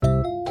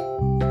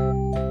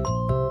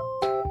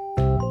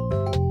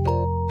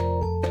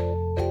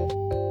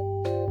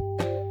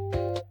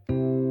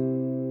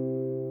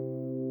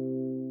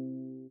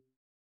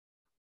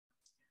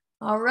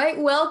All right,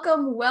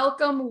 welcome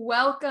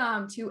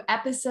to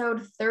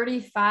episode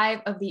 35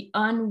 of the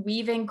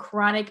Unweaving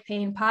Chronic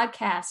Pain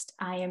podcast.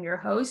 I am your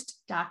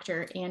host,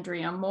 Dr.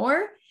 Andrea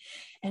Moore,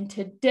 and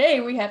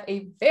today we have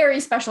a very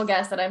special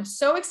guest that I'm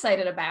so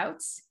excited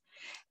about.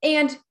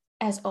 And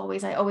as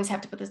always, I always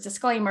have to put this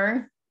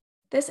disclaimer.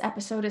 This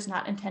episode is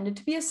not intended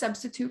to be a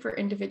substitute for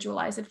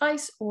individualized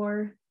advice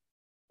or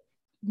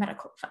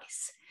medical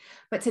advice.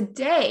 But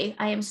today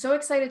I am so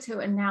excited to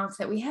announce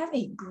that we have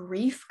a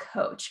grief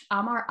coach.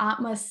 Amar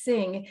Atma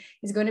Singh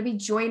is going to be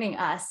joining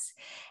us.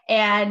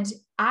 And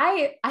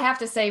I have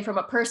to say, from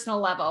a personal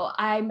level,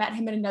 I met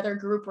him in another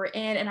group we're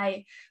in, and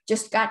I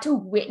just got to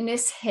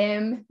witness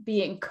him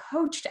being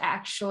coached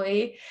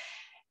actually.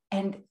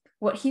 And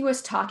what he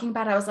was talking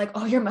about, I was like,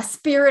 oh, you're my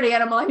spirit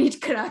animal. I need to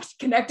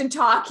connect and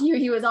talk to you.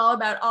 He was all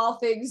about all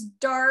things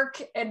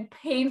dark and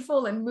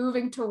painful and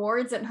moving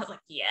towards it. And I was like,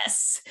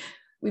 yes,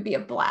 we'd be a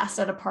blast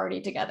at a party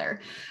together.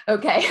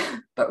 Okay.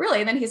 But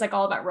really, then he's like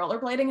all about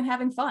rollerblading and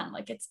having fun.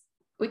 Like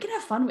we can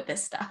have fun with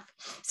this stuff.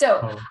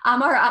 So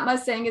Amar Atma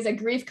Singh is a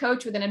grief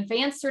coach with an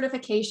advanced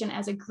certification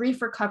as a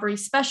grief recovery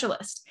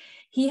specialist.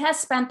 He has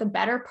spent the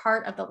better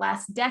part of the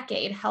last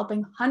decade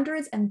helping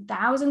hundreds and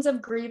thousands of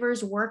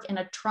grievers work in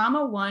a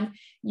Trauma One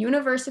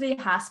university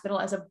hospital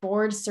as a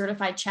board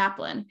certified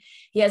chaplain.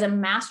 He has a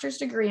master's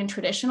degree in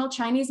traditional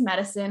Chinese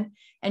medicine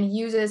and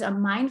uses a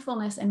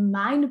mindfulness and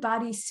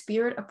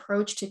mind-body-spirit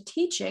approach to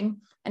teaching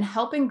and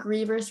helping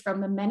grievers from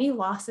the many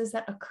losses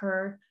that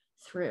occur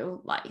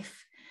through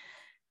life.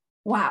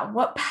 Wow,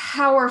 what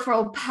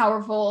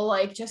powerful,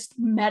 like just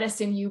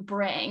medicine you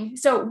bring.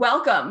 So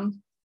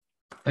welcome.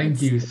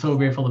 Thank you. So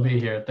grateful to be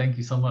here. Thank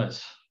you so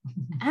much.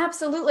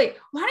 Absolutely.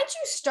 Why don't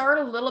you start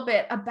a little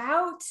bit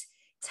about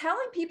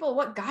telling people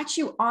what got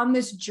you on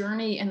this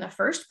journey in the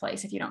first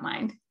place, if you don't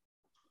mind?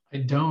 I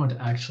don't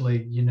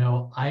actually.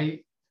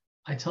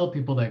 I tell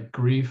people that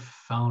grief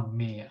found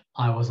me.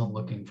 I wasn't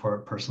looking for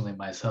it personally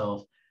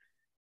myself.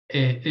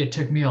 It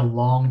took me a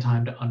long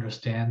time to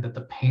understand that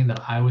the pain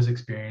that I was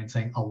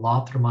experiencing a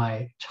lot through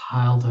my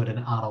childhood and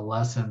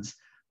adolescence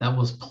that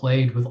was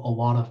plagued with a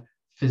lot of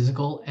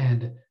physical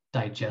and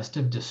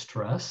digestive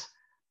distress,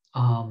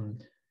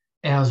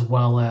 as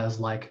well as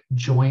like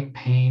joint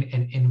pain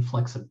and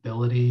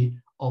inflexibility,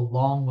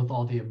 along with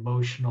all the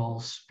emotional,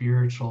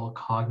 spiritual,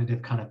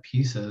 cognitive kind of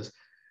pieces,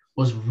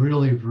 was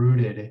really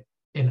rooted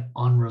in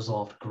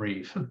unresolved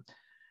grief.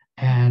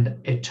 And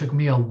it took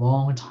me a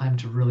long time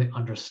to really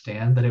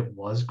understand that it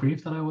was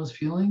grief that I was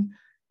feeling.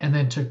 And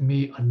then it took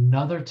me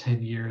another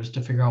 10 years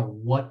to figure out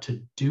what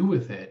to do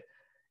with it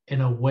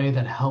in a way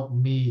that helped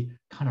me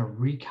kind of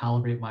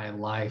recalibrate my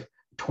life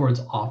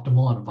towards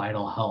optimal and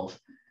vital health.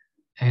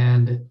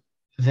 And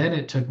then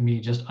it took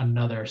me just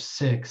another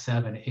 6,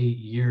 7, 8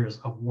 years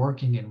of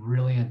working in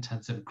really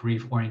intensive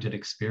grief-oriented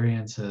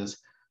experiences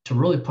to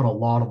really put a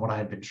lot of what I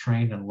had been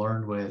trained and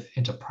learned with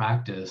into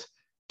practice,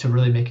 to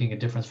really making a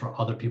difference for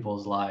other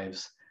people's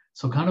lives.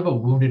 So kind of a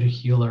wounded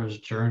healer's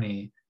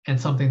journey, and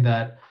something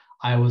that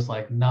I was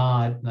like,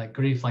 nah, like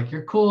grief, like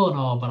you're cool and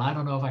all, but I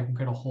don't know if I can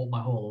kind of hold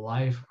my whole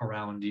life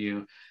around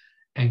you.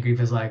 And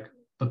grief is like,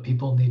 but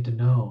people need to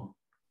know.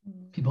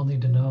 People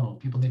need to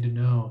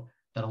know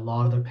that a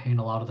lot of their pain,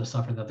 a lot of the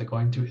suffering that they're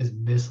going through is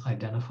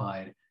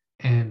misidentified.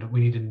 And we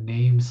need to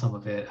name some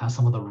of it as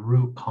some of the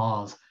root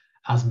cause,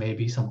 as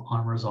maybe some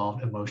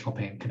unresolved emotional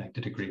pain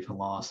connected to grief and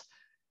loss.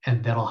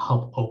 And that'll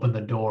help open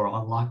the door,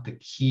 unlock the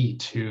key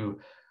to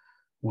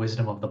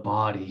wisdom of the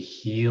body,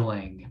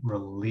 healing,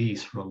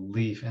 release,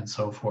 relief, and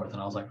so forth.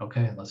 And I was like,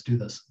 okay, let's do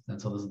this.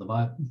 And so this is the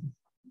vibe.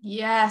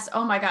 Yes.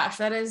 Oh my gosh.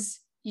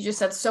 You just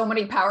said so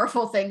many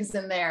powerful things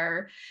in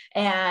there,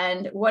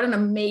 and what an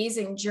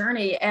amazing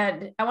journey.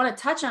 And I want to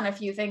touch on a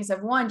few things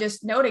of one,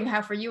 just noting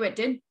how for you, it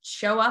did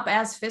show up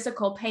as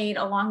physical pain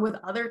along with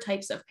other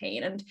types of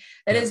pain. And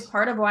that is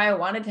part of why I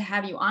wanted to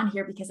have you on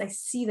here, because I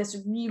see this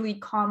really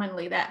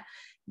commonly, that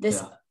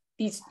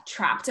these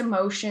trapped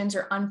emotions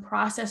or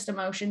unprocessed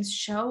emotions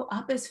show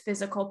up as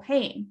physical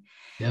pain.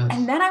 Yes.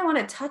 And then I want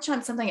to touch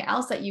on something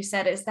else that you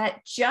said, is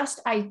that just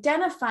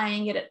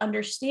identifying it and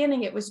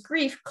understanding it was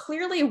grief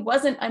clearly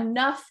wasn't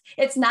enough.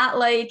 It's not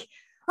like,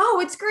 oh,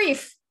 it's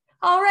grief.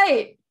 All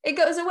right, it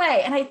goes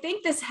away. And I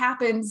think this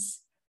happens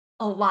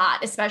a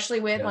lot, especially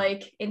with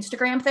like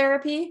Instagram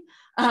therapy,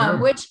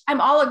 which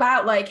I'm all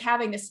about, like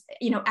having this,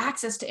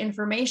 access to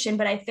information.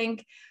 But I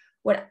think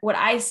what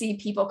I see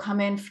people come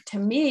in to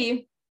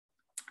me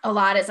a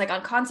lot is like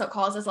on consult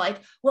calls is like,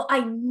 well,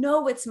 I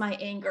know it's my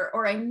anger,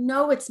 or I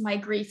know it's my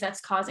grief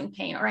that's causing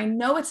pain, or I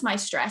know it's my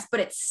stress, but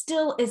it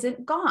still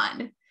isn't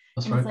gone.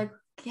 That's and right. It's like,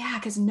 yeah,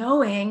 because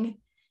knowing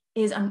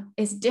is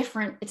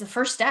different. It's a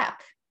first step.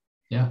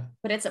 Yeah.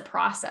 But it's a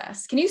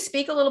process. Can you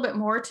speak a little bit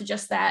more to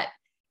just that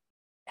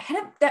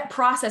kind of that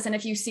process, and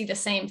if you see the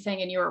same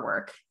thing in your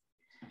work?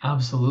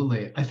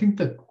 Absolutely. I think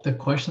the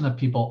question that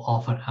people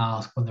often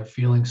ask when they're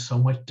feeling so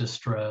much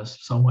distress,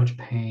 so much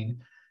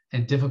pain,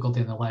 and difficulty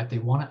in their life, they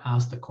want to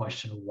ask the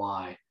question,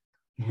 why?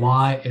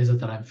 Why is it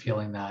that I'm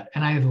feeling that?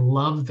 And I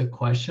love the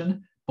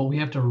question, but we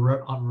have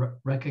to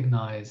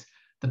recognize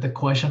that the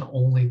question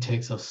only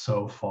takes us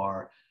so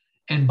far.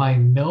 And by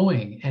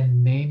knowing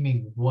and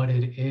naming what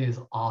it is,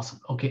 awesome.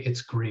 Okay,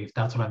 it's grief.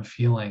 That's what I'm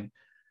feeling.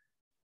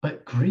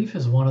 But grief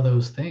is one of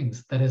those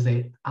things that is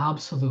an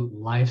absolute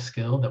life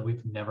skill that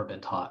we've never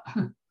been taught.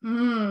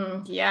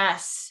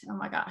 Yes. Oh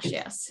my gosh, It's,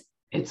 yes.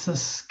 it's a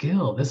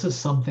skill. This is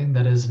something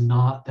that is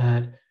not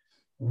that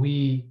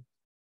we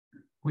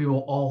we will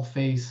all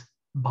face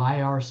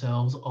by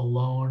ourselves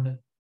alone.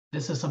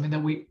 This is something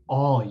that we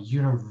all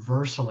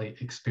universally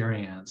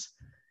experience.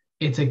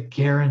 It's a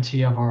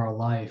guarantee of our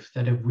life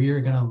that if we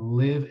are going to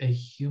live a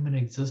human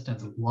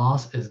existence,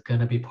 loss is going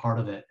to be part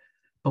of it.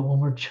 But when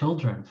we're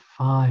children,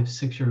 5,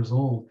 6 years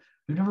old,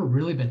 we've never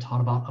really been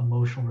taught about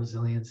emotional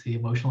resiliency,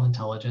 emotional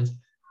intelligence,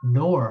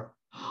 nor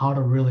how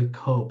to really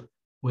cope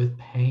with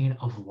pain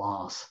of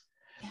loss.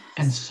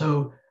 And Yes.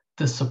 so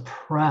the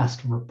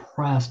suppressed,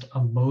 repressed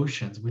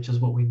emotions, which is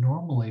what we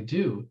normally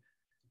do,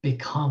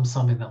 become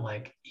something that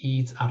like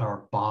eats at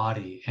our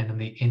body and in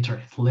the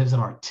it lives in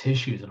our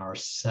tissues and our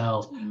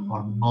cells,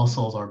 our Mhm.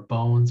 muscles, our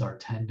bones, our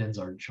tendons,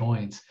 our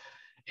joints,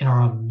 in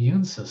our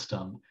immune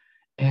system.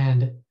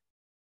 And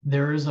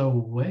there is a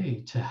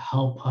way to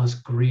help us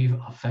grieve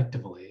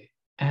effectively.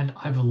 And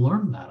I've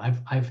learned that.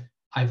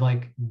 I've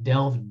like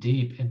delved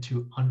deep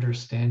into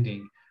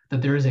understanding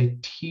that there is a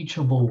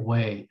teachable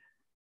way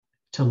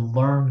to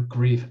learn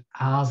grief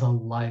as a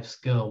life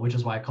skill, which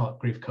is why I call it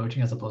grief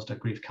coaching as opposed to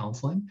grief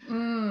counseling, is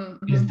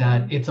Mm-hmm.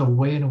 that it's a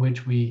way in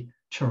which we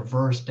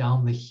traverse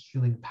down the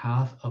healing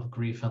path of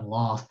grief and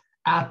loss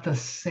at the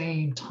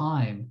same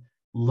time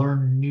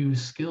learn new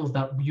skills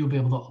that you'll be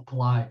able to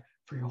apply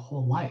for your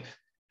whole life.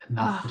 And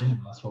that's the Oh,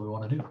 thing. That's what we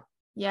want to do.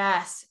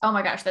 yes. Oh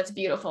my gosh, that's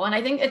beautiful. And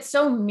I think it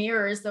so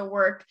mirrors the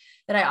work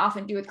that I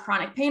often do with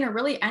chronic pain, or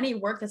really any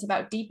work that's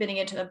about deepening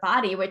into the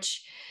body,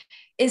 which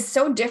is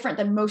so different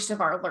than most of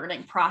our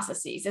learning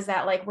processes. Is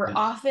that like we're Yes.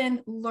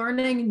 often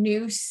learning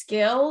new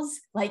skills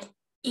like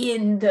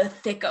in the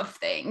thick of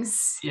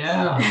things.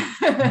 Yeah.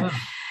 Yeah.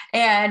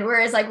 And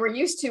whereas like we're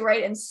used to,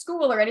 right, in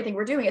school or anything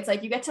we're doing, it's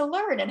like you get to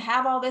learn and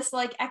have all this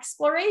like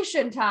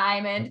exploration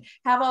time and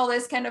have all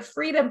this kind of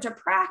freedom to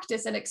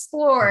practice and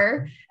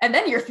explore, and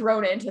then you're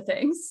thrown into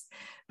things.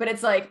 But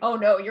it's like, oh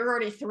no, you're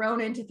already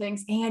thrown into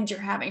things and you're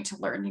having to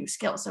learn new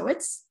skills, so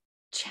it's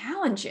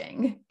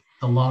challenging.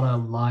 A lot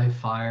of live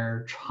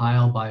fire,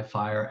 trial by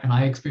fire. And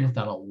I experienced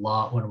that a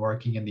lot when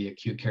working in the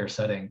acute care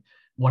setting,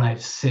 when I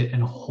sit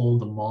and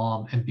hold the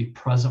mom and be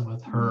present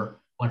with Mm. her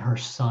when her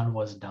son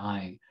was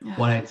dying,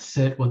 when Ugh. I'd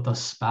sit with the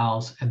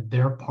spouse and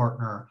their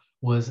partner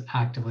was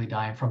actively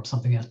dying from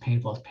something as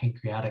painful as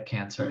pancreatic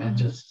cancer, and Mm.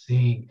 just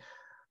seeing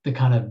the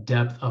kind of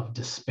depth of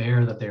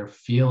despair that they're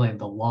feeling,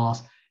 the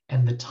loss,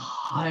 and the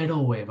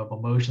tidal wave of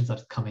emotions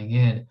that's coming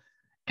in.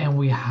 And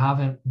we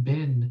haven't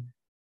been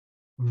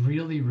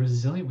really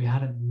resilient. We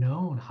hadn't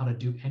known how to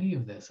do any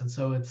of this. And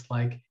so it's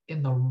like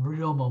in the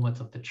real moments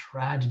of the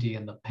tragedy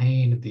and the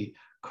pain, the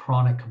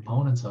chronic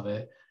components of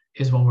it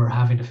is when we're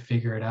having to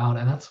figure it out.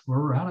 And that's where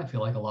we're at, I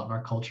feel like, a lot in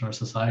our culture and our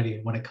society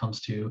when it comes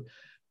to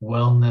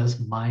wellness,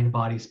 mind,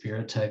 body,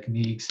 spirit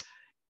techniques,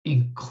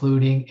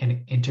 including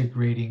and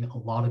integrating a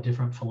lot of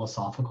different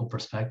philosophical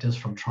perspectives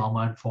from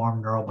trauma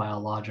informed,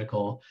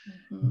 neurobiological,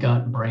 Mhm.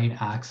 gut brain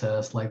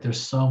access. Like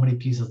there's so many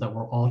pieces that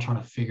we're all trying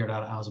to figure it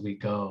out as we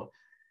go.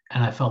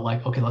 And I felt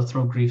like, okay, let's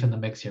throw grief in the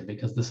mix here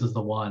because this is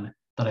the one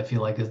that I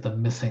feel like is the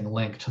missing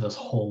link to this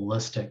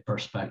holistic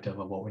perspective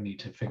of what we need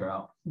to figure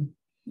out.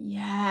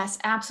 Yes,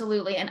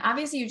 absolutely. And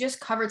obviously, you just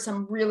covered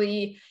some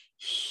really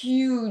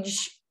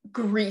huge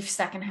griefs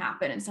that can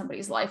happen in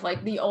somebody's life.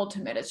 Like the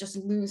ultimate is just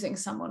losing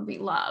someone we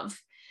love.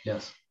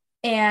 Yes.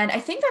 And I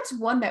think that's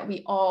one that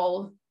we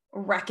all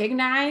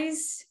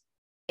recognize.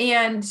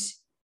 And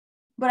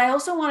but I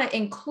also want to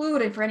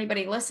include, and for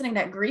anybody listening,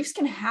 that griefs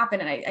can happen.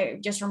 And I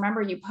just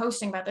remember you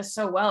posting about this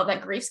so well,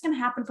 that griefs can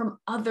happen from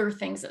other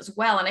things as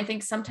well. And I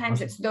think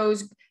sometimes it's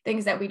those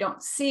things that we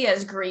don't see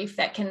as grief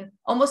that can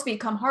almost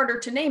become harder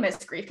to name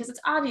as grief, because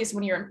it's obvious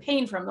when you're in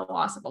pain from the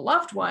loss of a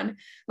loved one.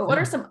 But what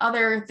are Yeah. some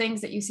other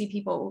things that you see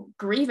people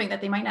grieving that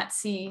they might not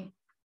see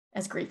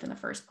as grief in the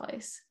first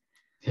place?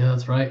 Yeah,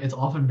 that's right. It's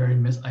often very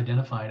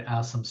misidentified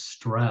as some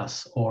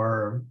stress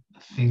or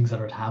things that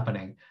are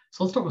happening.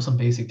 So let's start with some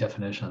basic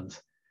definitions.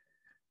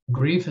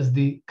 Grief is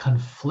the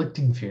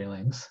conflicting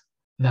feelings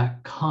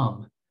that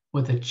come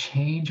with a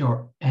change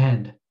or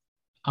end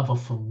of a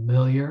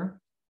familiar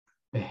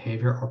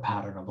behavior or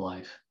pattern of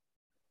life.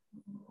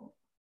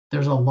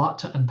 There's a lot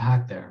to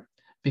unpack there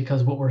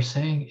because what we're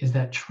saying is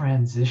that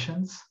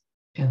transitions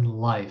in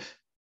life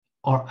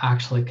are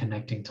actually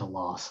connecting to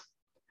loss.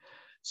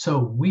 So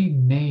we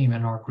name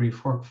in our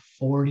grief work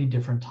 40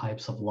 different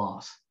types of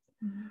loss.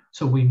 Mm-hmm.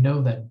 So we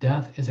know that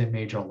death is a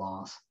major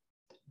loss.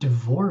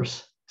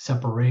 Divorce,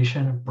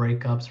 separation,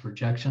 breakups,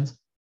 rejections,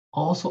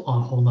 also a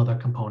whole nother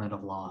component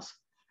of loss.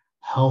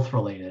 Health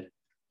related,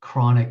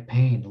 chronic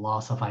pain,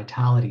 loss of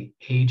vitality,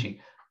 aging,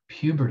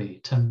 puberty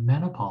to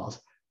menopause,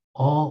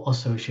 all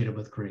associated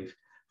with grief.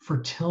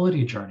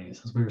 Fertility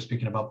journeys, as we were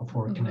speaking about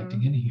before Mm-hmm.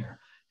 connecting in here,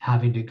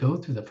 having to go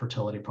through the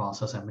fertility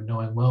process and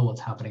knowing well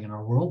what's happening in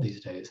our world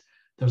these days.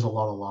 there's a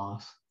lot of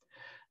loss.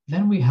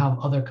 Then we have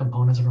other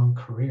components around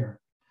career,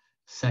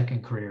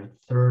 second career,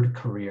 third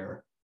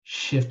career,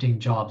 shifting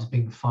jobs,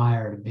 being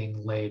fired, being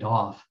laid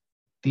off.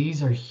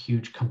 These are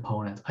huge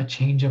components. A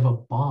change of a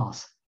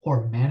boss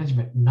or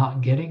management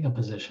not getting a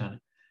position,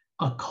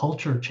 a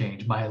culture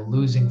change by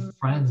losing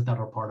friends that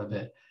are part of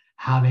it,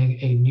 having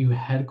a new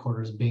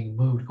headquarters being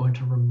moved, going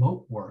to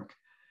remote work,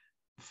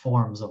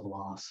 forms of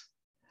loss,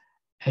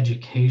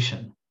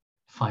 education,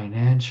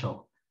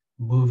 financial,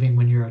 moving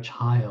when you're a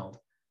child,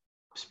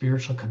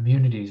 spiritual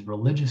communities,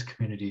 religious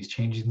communities,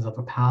 changing of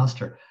a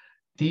pastor.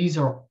 These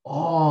are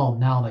all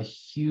now the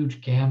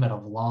huge gamut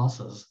of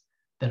losses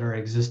that are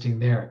existing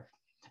there.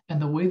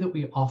 And the way that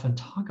we often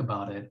talk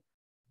about it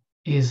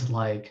is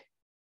like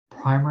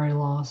primary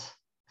loss,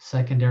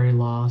 secondary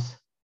loss,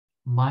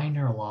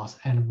 minor loss,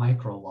 and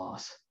micro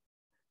loss.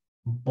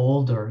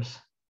 Boulders,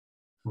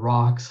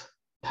 rocks,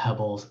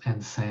 pebbles,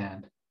 and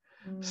sand.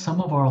 Some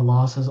of our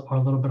losses are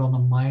a little bit on the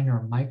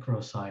minor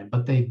micro side,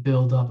 but they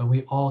build up, and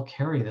we all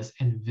carry this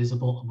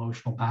invisible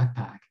emotional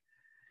backpack.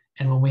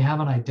 And when we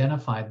haven't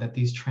identified that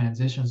these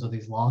transitions or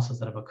these losses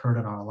that have occurred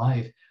in our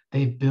life,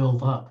 they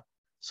build up.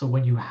 So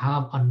when you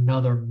have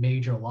another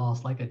major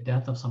loss, like a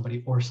death of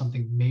somebody, or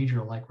something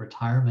major like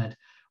retirement,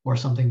 or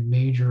something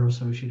major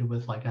associated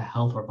with like a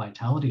health or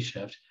vitality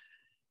shift,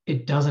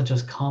 it doesn't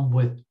just come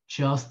with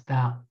just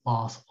that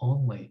loss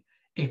only.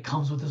 It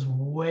comes with this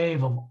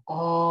wave of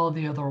all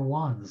the other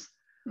ones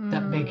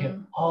that make it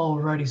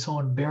already so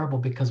unbearable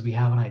because we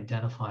haven't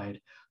identified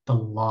the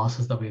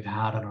losses that we've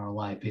had in our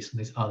life based on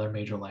these other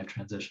major life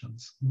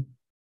transitions.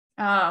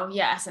 Oh,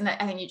 yes. And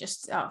I think you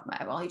just,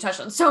 you touched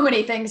on so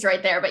many things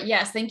right there, but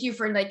yes, thank you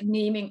for like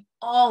naming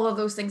all of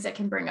those things that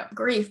can bring up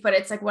grief. But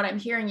it's like, what I'm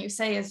hearing you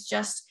say is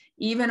just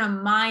even a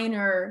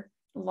minor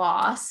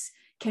loss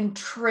can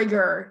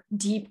trigger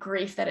deep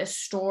grief that is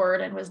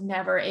stored and was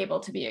never able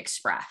to be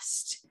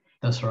expressed.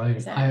 That's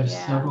right. I have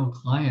several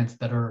clients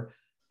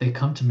they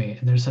come to me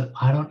and they said,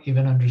 I don't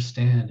even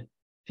understand.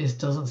 It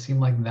doesn't seem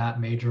like that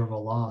major of a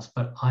loss,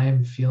 but I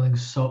am feeling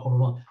so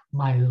overwhelmed.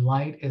 My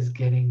light is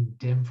getting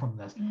dim from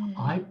this.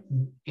 I'm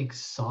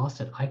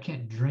exhausted. I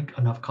can't drink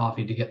enough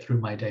coffee to get through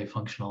my day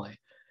functionally.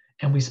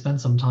 And we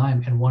spend some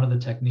time, and one of the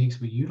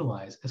techniques we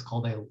utilize is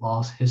called a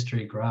loss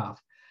history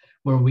graph,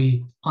 where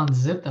we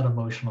unzip that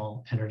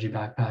emotional energy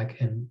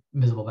backpack and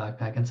visible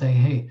backpack and say,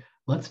 hey,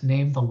 let's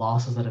name the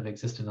losses that have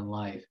existed in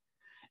life.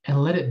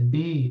 And let it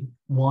be,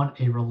 one,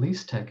 a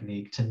release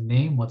technique to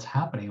name what's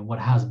happening and what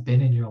has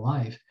been in your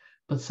life.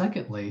 But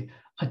secondly,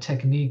 a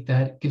technique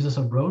that gives us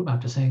a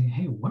roadmap to saying,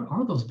 hey, what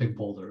are those big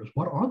boulders?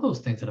 What are those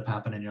things that have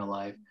happened in your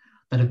life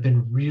that have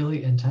been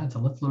really intense?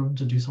 And let's learn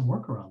to do some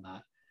work around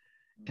that.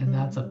 And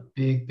that's a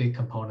big, big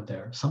component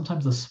there.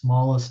 Sometimes the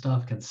smallest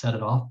stuff can set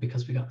it off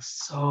because we got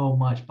so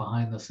much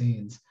behind the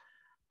scenes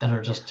that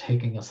are just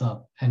taking us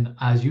up. And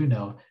as you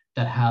know,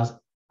 that has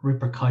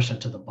repercussion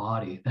to the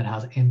body, that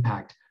has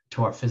impact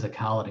to our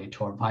physicality,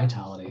 to our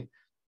vitality,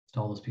 to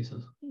all those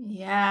pieces.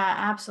 Yeah,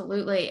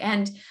 absolutely.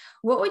 And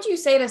what would you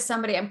say to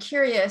somebody? I'm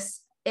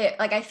curious,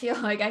 I feel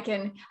like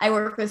I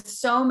work with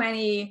so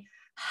many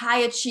high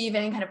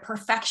achieving kind of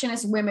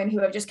perfectionist women who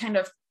have just kind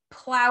of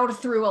plowed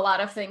through a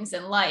lot of things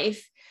in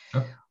life.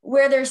 Sure.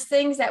 Where there's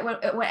things that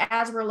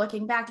as we're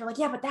looking back, they're like,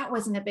 yeah, but that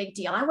wasn't a big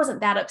deal. I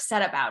wasn't that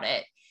upset about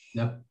it.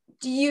 Yeah.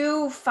 Do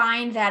you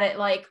find that it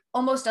like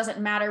almost doesn't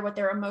matter what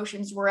their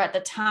emotions were at the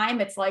time?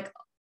 It's like,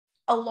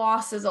 a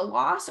loss is a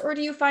loss, or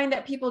do you find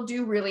that people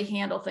do really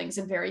handle things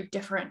in very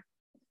different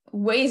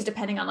ways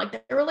depending on like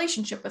their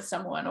relationship with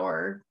someone?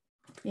 Or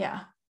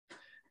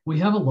we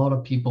have a lot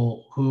of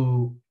people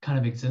who kind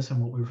of exist in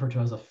what we refer to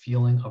as a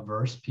feeling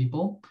averse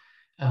people,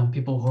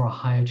 people who are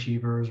high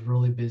achievers,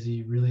 really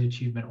busy, really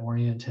achievement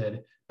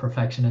oriented,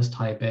 perfectionist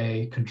type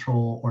A,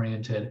 control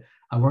oriented.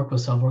 I work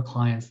with several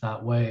clients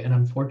that way, and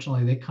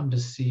unfortunately they come to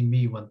see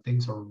me when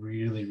things are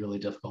really, really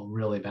difficult,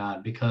 really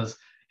bad, because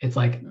it's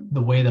like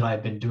the way that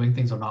I've been doing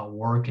things are not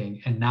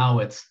working. And now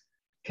it's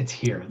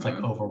here. It's like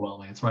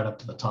overwhelming. It's right up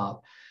to the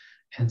top.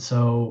 And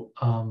so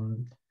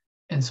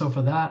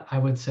for that, I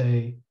would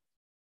say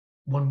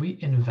when we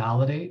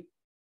invalidate,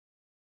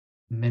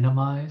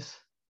 minimize,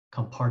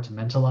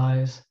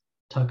 compartmentalize,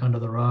 tuck under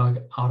the rug,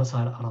 out of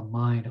sight, out of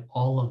mind,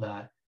 all of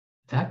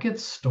that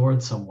gets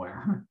stored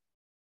somewhere.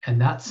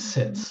 And that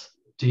sits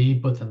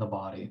deep within the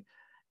body.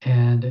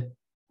 And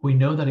we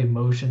know that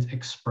emotions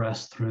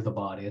express through the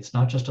body. It's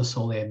not just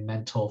solely a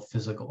mental,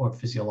 physical,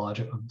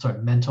 or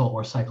mental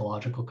or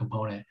psychological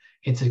component.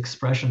 It's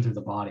expression through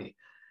the body.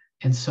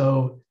 And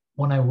so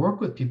when I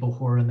work with people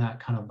who are in that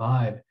kind of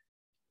vibe,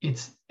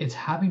 it's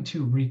having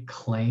to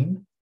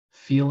reclaim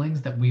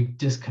feelings that we've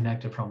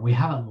disconnected from. We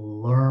haven't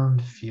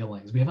learned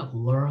feelings. We haven't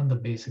learned the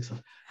basics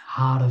of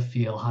how to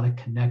feel, how to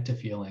connect to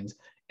feelings.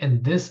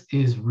 And this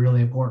is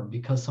really important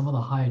because some of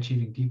the high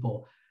achieving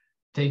people,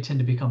 they tend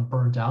to become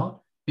burnt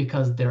out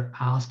because they're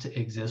asked to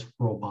exist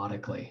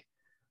robotically.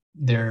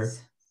 They're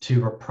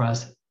to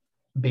repress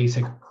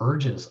basic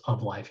urges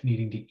of life,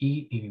 needing to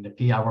eat, needing to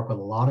pee. I work with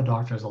a lot of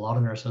doctors, a lot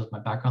of nurses. My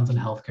background's in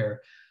healthcare.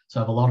 So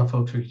I have a lot of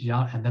folks reaching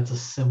out, and that's a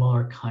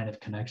similar kind of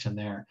connection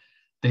there.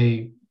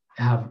 They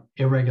have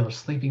irregular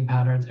sleeping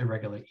patterns,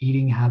 irregular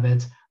eating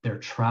habits, they're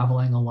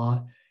traveling a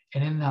lot.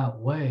 And in that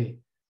way,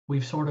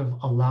 we've sort of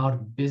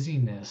allowed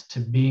busyness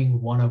to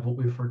being one of what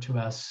we refer to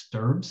as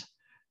STERBs,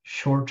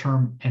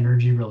 short-term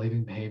energy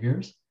relieving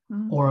behaviors,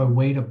 or a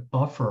way to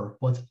buffer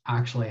what's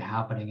actually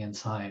happening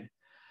inside.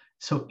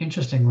 So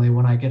interestingly,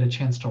 when I get a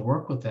chance to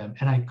work with them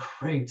and I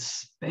create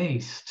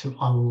space to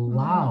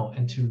allow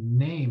and to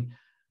name,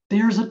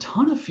 there's a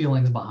ton of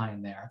feelings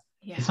behind there.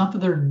 Yeah. It's not that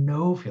there are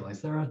no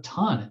feelings, there are a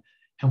ton.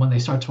 And when they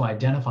start to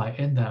identify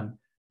in them,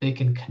 they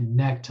can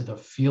connect to the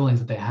feelings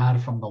that they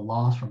had from the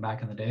loss from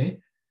back in the day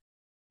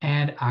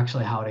and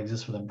actually how it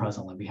exists for them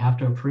presently. We have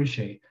to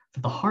appreciate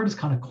that the heart is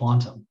kind of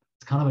quantum.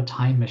 It's kind of a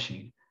time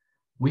machine.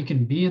 We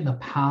can be in the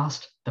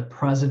past, the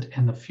present,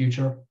 and the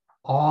future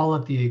all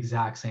at the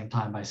exact same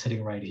time by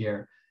sitting right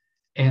here.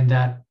 And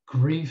that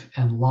grief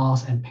and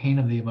loss and pain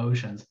of the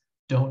emotions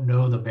don't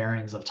know the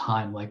bearings of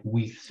time like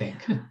we think.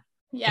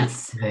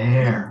 Yes. It's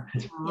there.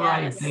 It's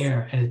right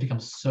there. And it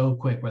becomes so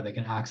quick where they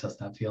can access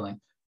that feeling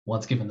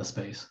once given the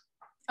space.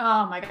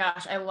 Oh my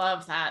gosh, I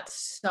love that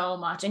so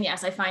much. And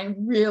yes, I find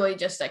really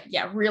just like,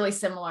 really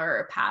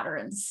similar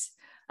patterns.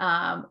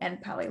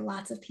 And probably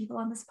lots of people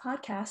on this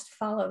podcast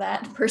follow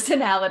that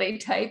personality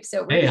type.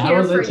 So we're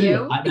here for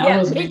you. That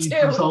was me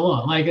for so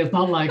long. Like, it's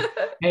not like,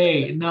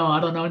 hey, no, I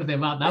don't know anything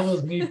about that.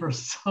 Was me for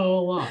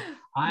so long.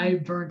 I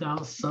burnt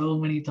out so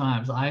many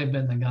times. I've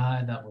been the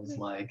guy that was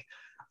like,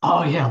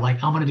 oh yeah,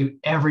 like I'm going to do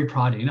every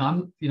project.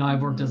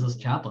 I've worked as a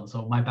chaplain,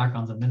 so my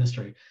background's in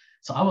ministry.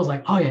 So I was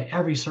like, oh yeah,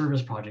 every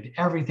service project,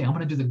 everything. I'm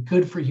going to do the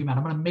good for humanity.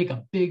 I'm going to make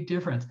a big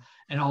difference.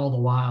 And all the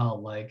while,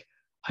 like,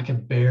 I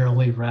can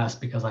barely rest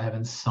because I have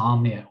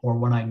insomnia, or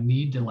when I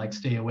need to like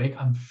stay awake,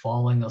 I'm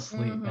falling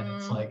asleep. And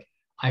it's like,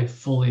 I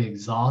fully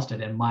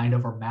exhausted and mind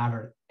over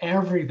matter,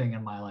 everything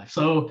in my life.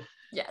 So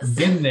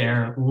been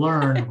there,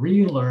 learn,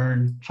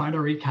 relearn, trying to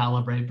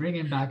recalibrate, bring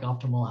it back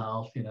optimal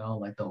health,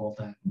 like the whole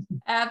thing.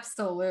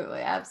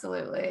 Absolutely.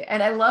 Absolutely.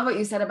 And I love what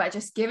you said about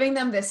just giving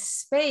them this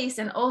space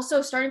and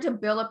also starting to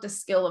build up the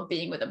skill of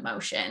being with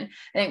emotion.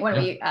 I think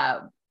when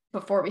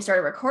before we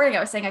started recording,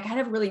 I was saying I kind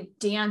of really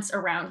dance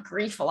around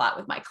grief a lot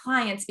with my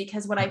clients,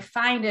 because what I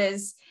find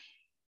is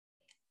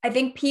I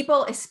think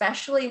people,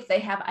 especially if they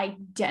have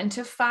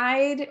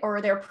identified or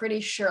they're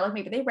pretty sure, like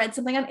maybe they read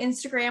something on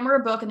Instagram or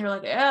a book and they're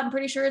like, yeah, I'm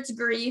pretty sure it's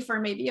grief or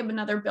maybe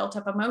another built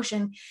up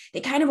emotion.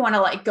 They kind of want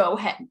to like go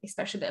ahead,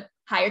 especially the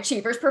high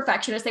achievers,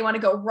 perfectionists, they want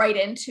to go right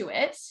into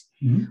it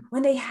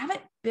when they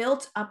haven't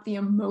built up the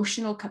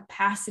emotional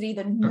capacity,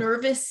 the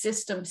nervous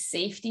system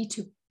safety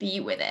to be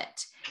with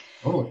it.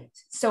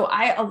 So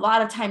a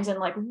lot of times I'm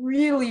like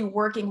really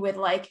working with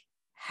like,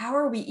 how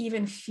are we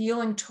even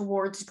feeling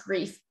towards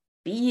grief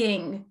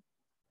being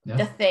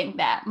the thing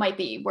that might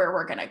be where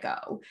we're going to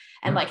go?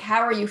 And like, how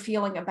are you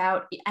feeling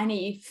about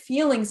any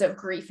feelings of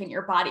grief in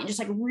your body? And just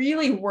like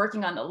really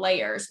working on the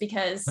layers,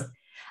 because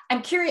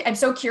I'm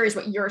so curious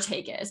what your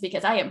take is,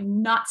 because I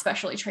am not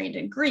specially trained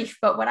in grief,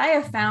 but what I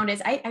have found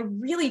is I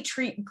really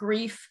treat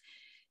grief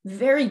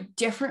very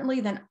differently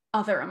than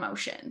other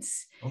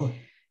emotions.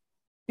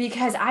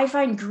 Because I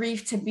find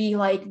grief to be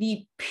like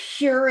the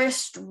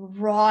purest,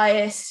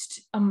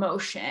 rawest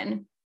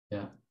emotion.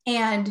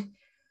 And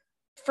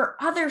for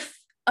other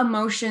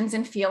emotions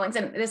and feelings,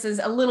 and this is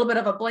a little bit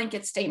of a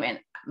blanket statement,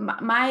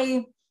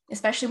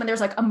 especially when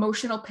there's like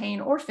emotional pain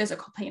or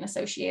physical pain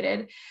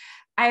associated,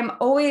 I'm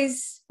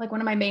always like,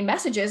 one of my main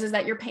messages is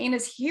that your pain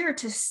is here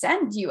to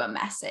send you a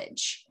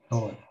message.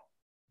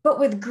 But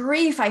with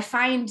grief, I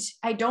find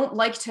I don't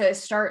like to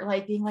start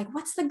like being like,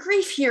 what's the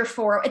grief here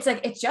for? It's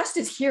like, it just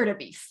is here to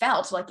be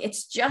felt. Like,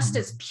 it's just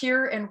as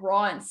pure and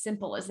raw and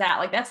simple as that.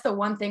 Like, that's the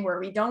one thing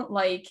where we don't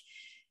like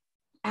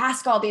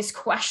ask all these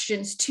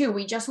questions too.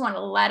 We just want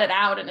to let it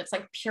out. And it's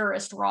like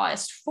purest,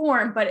 rawest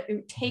form, but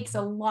it takes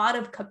a lot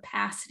of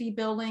capacity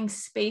building,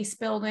 space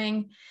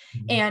building,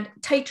 and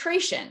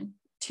titration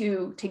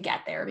to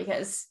get there,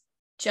 because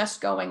just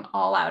going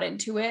all out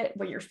into it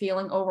when you're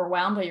feeling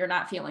overwhelmed or you're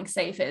not feeling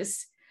safe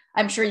is,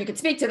 I'm sure you could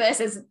speak to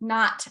this, is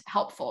not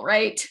helpful,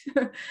 right?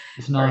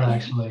 It's not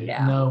actually.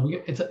 No,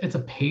 it's a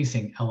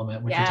pacing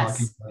element, which you're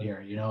talking about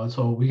here,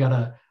 so we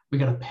gotta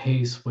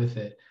pace with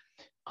it.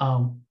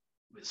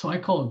 So I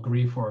call it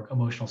grief work,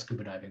 emotional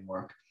scuba diving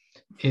work.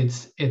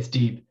 It's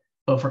deep,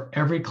 but for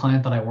every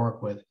client that I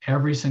work with,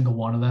 every single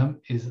one of them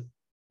is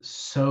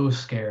so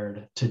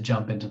scared to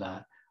jump into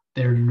that.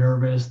 They're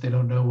nervous. They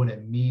don't know what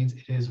it means.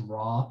 It is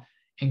raw.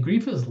 And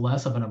grief is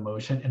less of an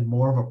emotion and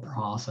more of a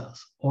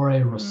process or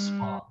a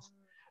response,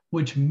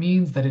 which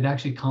means that it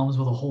actually comes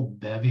with a whole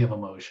bevy of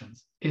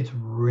emotions. It's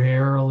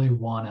rarely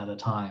one at a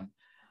time.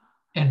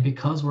 And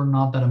because we're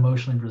not that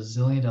emotionally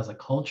resilient as a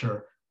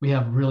culture, we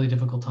have really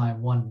difficult time,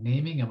 one,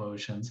 naming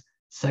emotions,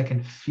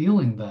 second,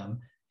 feeling them,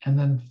 and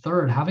then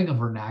third, having a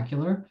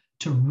vernacular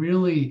to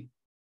really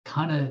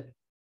kind of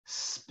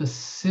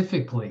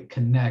specifically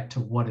connect to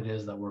what it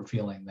is that we're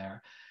feeling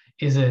there.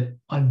 Is it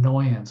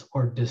annoyance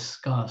or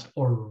disgust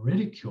or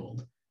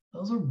ridiculed?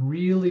 Those are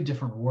really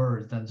different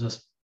words than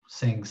just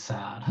saying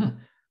sad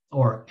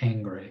or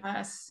angry.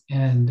 Yes.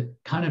 And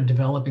kind of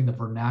developing the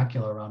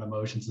vernacular around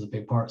emotions is a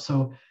big part.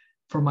 So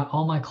for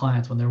all my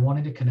clients, when they're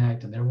wanting to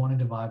connect and they're wanting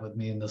to vibe with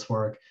me in this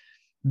work,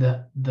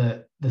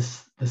 the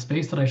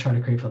space that I try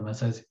to create for them, it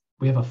says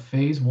we have a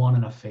phase 1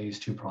 and a phase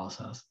 2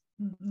 process.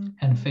 Mm-hmm.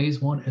 And phase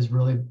 1 is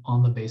really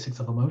on the basics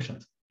of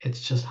emotions.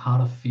 It's just how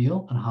to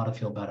feel and how to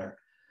feel better.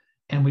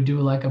 And we do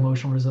like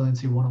emotional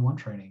resiliency 101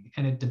 training.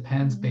 And it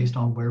depends based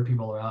on where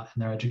people are at in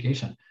their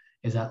education.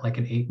 Is that like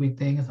an 8-week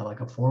thing? Is that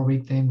like a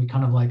 4-week thing? We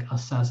kind of like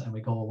assess and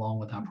we go along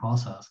with that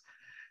process.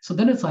 So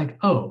then it's like,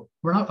 oh,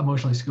 we're not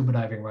emotionally scuba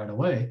diving right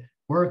away.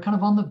 We're kind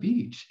of on the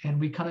beach and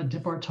we kind of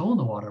dip our toe in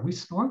the water. We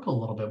snorkel a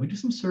little bit. We do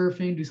some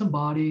surfing, do some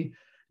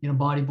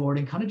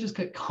bodyboarding, kind of just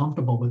get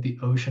comfortable with the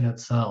ocean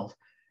itself.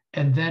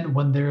 And then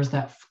when there's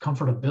that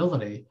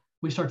comfortability,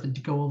 we start to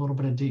go a little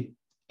bit of deep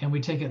and we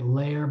take it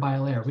layer by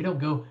layer. We don't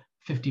go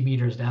 50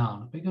 meters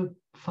down. We go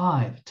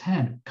 5,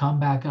 10,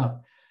 come back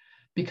up.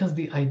 Because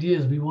the idea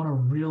is we want to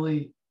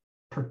really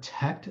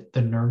protect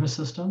the nervous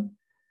system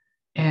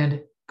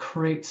and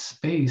create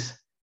space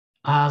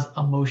as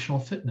emotional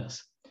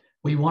fitness.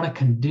 We want to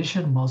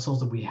condition muscles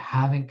that we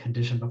haven't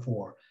conditioned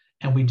before.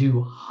 And we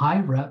do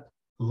high rep,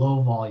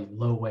 low volume,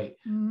 low weight.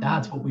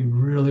 That's what we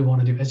really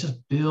want to do. It's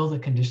just build the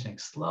conditioning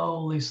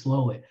slowly,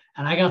 slowly.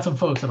 And I got some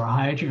folks that are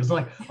high achievers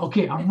like,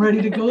 okay, I'm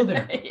ready to go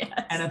there. Yes.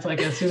 And it's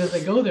like, as soon as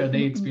they go there,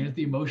 they experience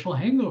the emotional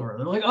hangover.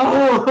 They're like,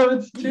 oh,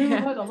 it's too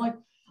much. I'm like,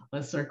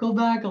 let's circle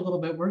back a little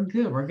bit. We're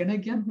good. We're going to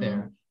get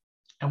there.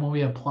 And when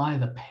we apply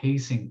the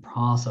pacing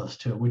process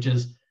to it, which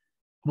is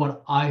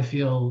what I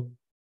feel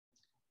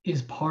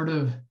is part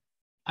of,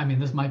 I mean,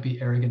 this might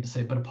be arrogant to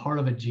say, but a part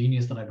of a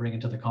genius that I bring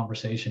into the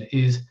conversation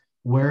is,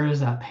 where is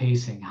that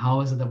pacing?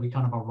 How is it that we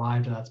kind of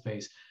arrive to that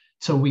space?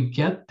 So we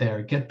get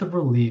there, get the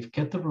relief,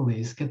 get the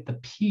release, get the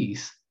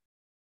peace,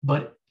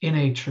 but in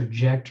a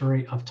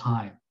trajectory of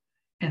time.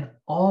 And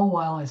all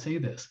while I say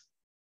this,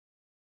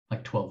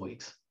 like 12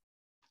 weeks.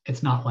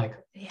 It's not like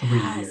 3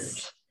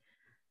 years.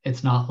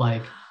 It's not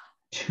like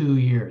 2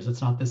 years.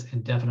 It's not this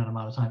indefinite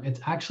amount of time. It's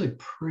actually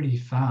pretty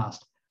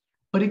fast,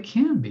 but it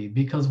can be,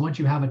 because once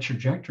you have a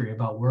trajectory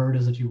about where it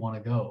is that you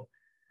want to go.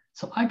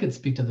 So I could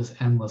speak to this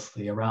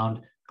endlessly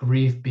around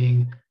grief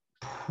being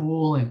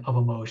pooling of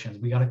emotions.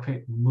 We got to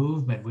create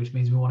movement, which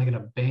means we want to get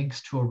a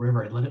banks to a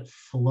river and let it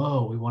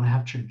flow. We want to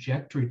have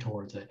trajectory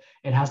towards it.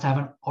 It has to have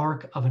an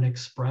arc of an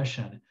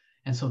expression.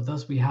 And so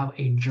thus we have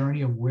a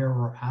journey of where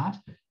we're at,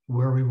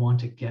 where we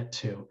want to get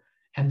to.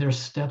 And there's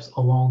steps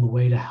along the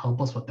way to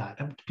help us with that.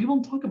 And people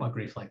don't talk about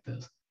grief like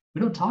this.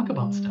 We don't talk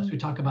about steps. We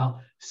talk about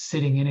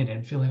sitting in it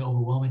and feeling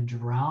overwhelmed and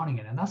drowning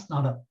in it. And that's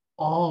not at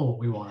all what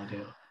we want to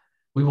do.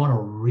 We want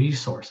to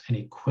resource and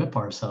equip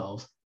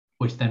ourselves,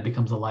 which then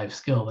becomes a life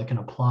skill that can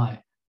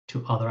apply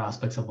to other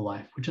aspects of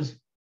life, which is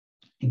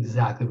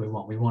exactly what we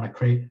want. We want to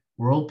create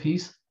world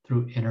peace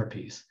through inner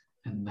peace.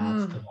 And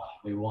that's the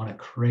line. We want to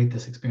create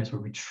this experience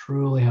where we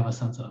truly have a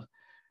sense of,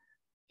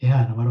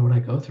 yeah, no matter what I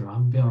go through,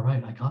 I'm gonna be all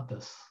right. I got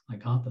this. I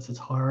got this. It's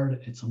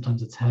hard.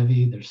 Sometimes it's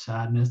heavy. There's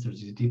sadness. There's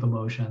these deep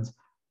emotions.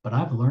 But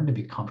I've learned to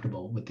be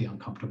comfortable with the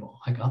uncomfortable.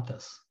 I got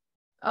this.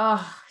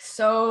 Oh,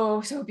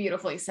 so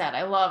beautifully said.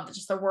 I love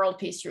just the world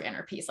peace through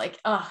inner peace. Like,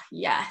 oh,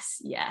 yes.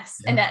 Yeah.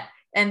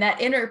 And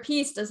that inner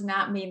peace does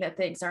not mean that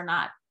things are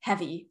not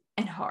heavy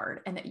and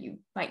hard, and that you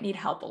might need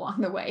help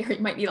along the way, or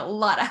you might need a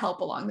lot of help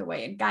along the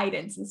way and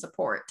guidance and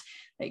support.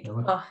 Like,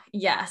 oh,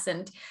 yes.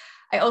 And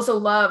I also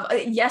love,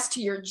 yes,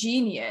 to your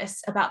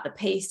genius about the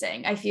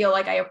pacing. I feel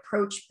like I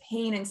approach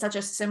pain in such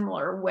a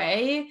similar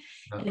way,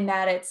 in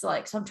that it's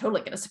like, so I'm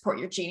totally going to support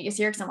your genius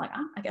here, because I'm like,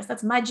 oh, I guess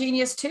that's my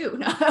genius too.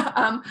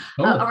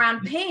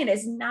 Around pain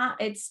is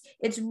not, it's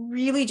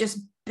really just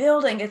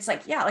building. It's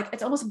like, yeah, like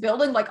it's almost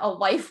building like a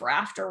life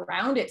raft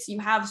around it. So you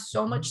have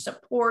so much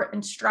support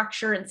and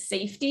structure and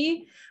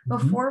safety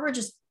before we're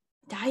just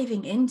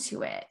diving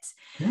into it.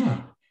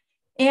 Yeah.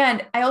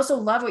 And I also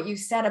love what you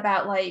said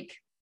about like,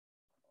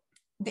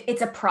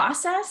 it's a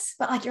process,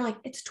 but like, you're like,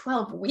 it's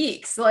 12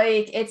 weeks.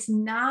 Like, it's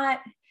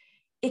not,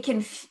 it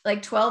can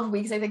like 12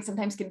 weeks, I think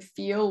sometimes can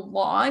feel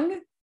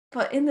long,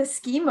 but in the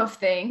scheme of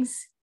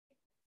things,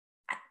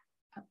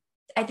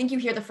 I think you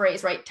hear the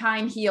phrase, right?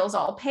 Time heals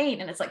all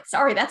pain. And it's like,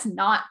 sorry, that's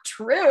not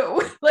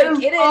true.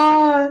 Like it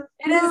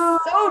is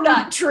so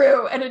not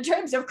true. And in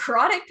terms of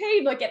chronic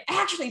pain, like it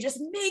actually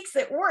just makes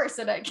it worse.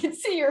 And I can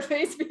see your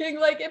face being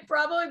like, it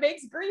probably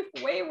makes grief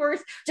way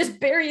worse, just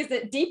buries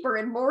it deeper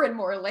and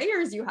more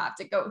layers you have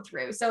to go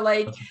through. So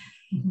like,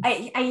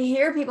 I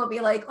hear people be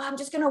like, well, I'm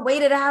just going to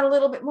wait it out a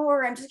little bit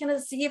more. I'm just going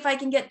to see if I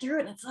can get through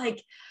it. And it's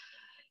like,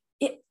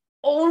 it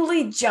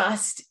only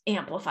just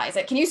amplifies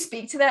it. Can you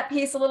speak to that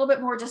piece a little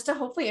bit more, just to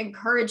hopefully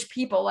encourage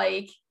people?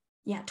 Like,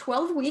 yeah,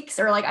 12 weeks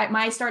or like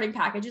my starting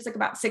package is like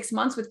about 6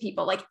 months with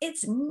people. Like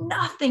it's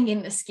nothing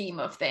in the scheme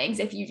of things.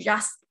 If you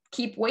just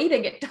keep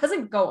waiting, it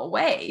doesn't go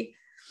away.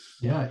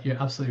 Yeah,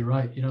 you're absolutely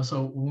right.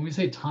 So when we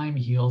say time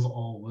heals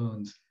all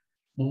wounds,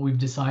 what we've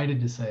decided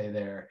to say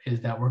there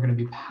is that we're going to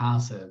be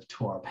passive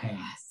to our pain.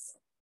 Yes.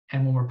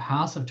 And when we're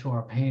passive to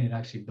our pain, it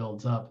actually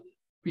builds up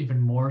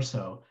even more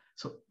so.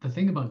 So the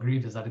thing about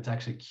grief is that it's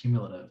actually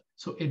cumulative.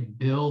 So it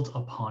builds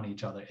upon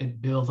each other.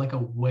 It builds like a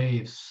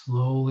wave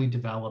slowly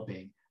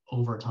developing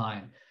over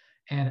time.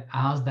 And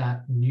as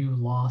that new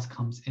loss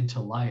comes into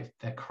life,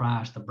 that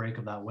crash, the break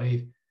of that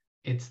wave,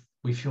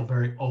 we feel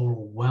very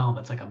overwhelmed.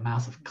 It's like a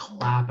massive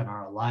clap in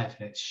our life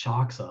and it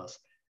shocks us.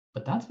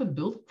 But that's been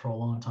built for a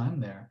long time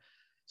there.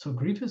 So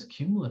grief is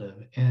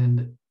cumulative.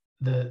 And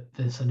the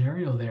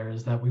scenario there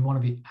is that we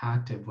want to be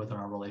active within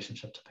our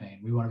relationship to pain.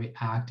 We want to be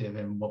active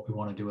in what we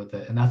want to do with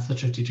it. And that's the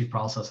strategic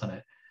process in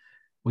it.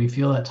 We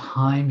feel that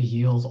time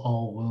heals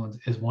all wounds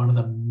is one of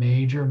the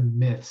major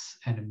myths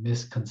and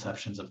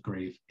misconceptions of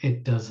grief.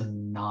 It does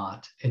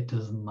not. It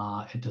does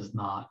not. It does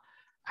not.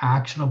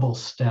 Actionable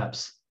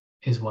steps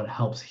is what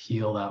helps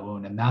heal that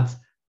wound. And that's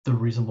the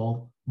reason,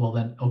 well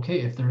then,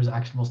 okay, if there's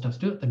actionable steps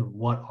to it, then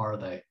what are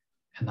they?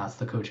 And that's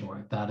the coaching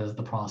work. That is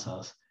the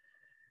process.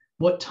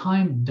 What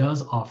time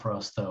does offer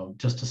us, though,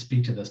 just to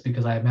speak to this,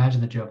 because I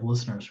imagine that you have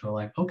listeners who are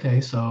like, okay,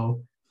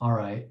 so, all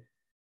right,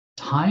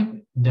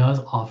 time does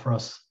offer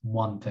us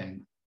one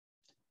thing.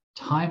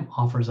 Time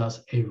offers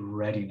us a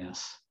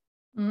readiness,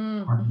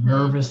 our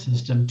nervous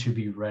system to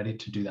be ready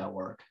to do that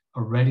work,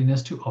 a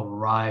readiness to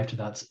arrive to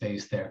that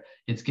space there.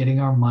 It's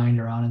getting our mind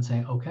around and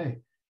saying, okay,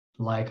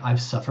 like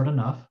I've suffered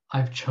enough.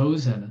 I've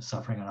chosen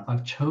suffering enough.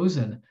 I've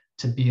chosen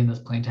to be in this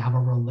plane, to have a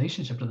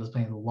relationship to this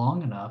plane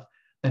long enough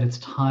that it's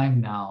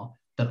time now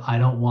that I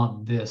don't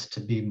want this to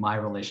be my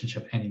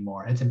relationship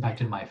anymore. It's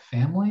impacted my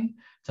family.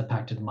 It's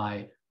impacted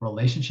my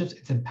relationships.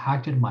 It's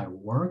impacted my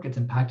work. It's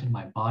impacted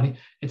my body.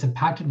 It's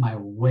impacted my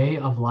way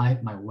of life,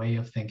 my way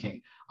of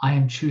thinking. I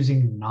am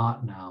choosing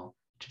not now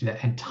to do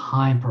that. And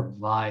time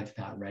provides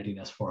that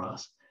readiness for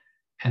us.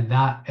 And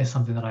that is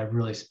something that I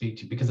really speak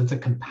to because it's a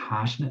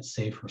compassionate,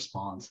 safe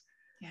response.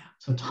 Yeah.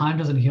 So time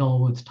doesn't heal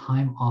all wounds.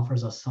 Time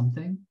offers us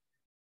something.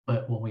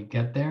 But when we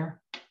get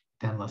there,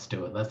 then let's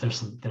do it. There's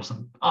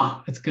some,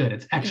 it's good.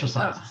 It's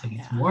exercise,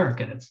 it's work,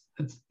 and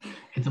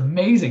it's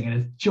amazing and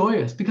it's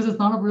joyous because it's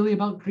not really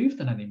about grief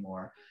then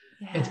anymore.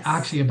 Yes. It's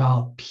actually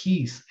about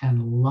peace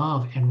and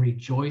love and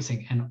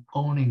rejoicing and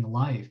owning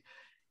life.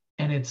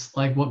 And it's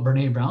like what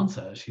Brene Brown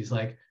says. She's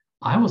like,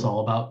 I was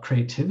all about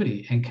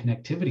creativity and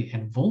connectivity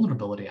and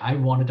vulnerability. I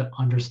wanted to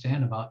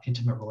understand about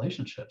intimate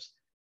relationships.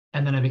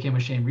 And then I became a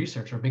shame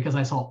researcher because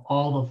I saw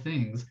all the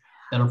things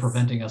that are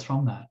preventing us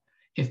from that.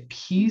 If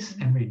peace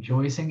and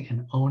rejoicing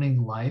and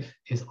owning life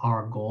is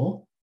our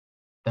goal,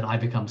 then I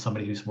become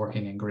somebody who's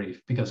working in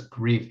grief because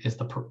grief is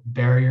the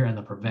barrier and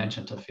the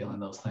prevention to feeling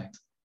those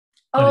things.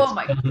 But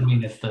it doesn't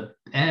mean it's the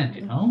end,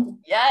 you know?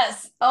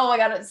 Yes. Oh my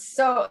God. That's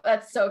so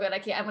good.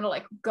 I'm going to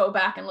like go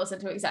back and listen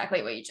to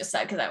exactly what you just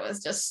said because that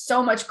was just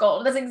so much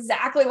gold. That's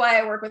exactly why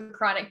I work with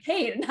chronic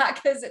pain, not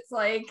because it's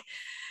like,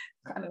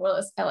 I mean,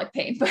 well, I like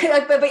pain, but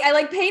I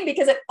like pain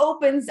because it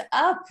opens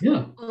up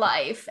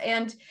life.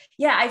 And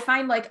yeah, I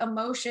find like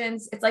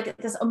emotions, it's like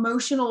this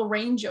emotional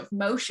range of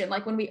motion.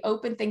 Like when we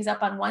open things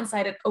up on one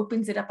side, it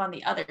opens it up on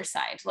the other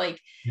side. Like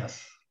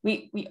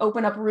we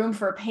open up room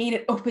for pain,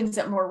 it opens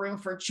up more room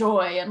for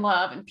joy and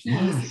love and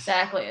peace.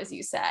 Exactly as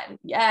you said.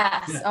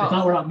 Yes. Yeah, I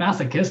thought we're not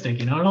masochistic,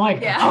 you know, we're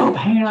like,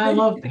 pain, I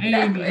love pain.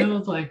 Exactly. You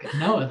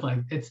know,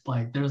 it's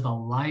like there's a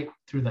light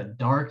through the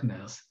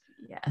darkness.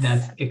 Yes.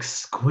 That's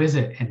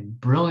exquisite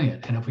and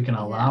brilliant. And if we can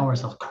allow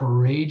ourselves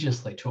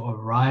courageously to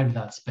arrive at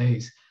that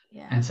space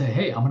and say,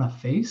 hey, I'm going to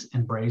face,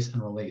 embrace,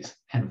 and release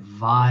and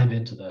vibe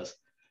into this.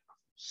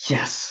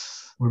 Yes.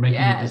 We're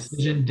making a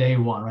decision day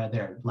one right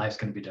there. Life's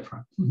going to be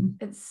different.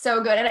 It's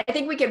so good. And I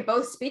think we can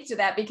both speak to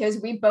that because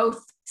we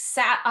both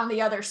sat on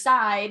the other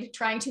side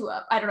trying to,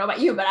 I don't know about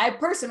you, but I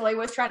personally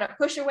was trying to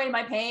push away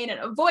my pain and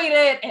avoid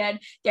it and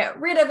get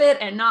rid of it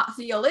and not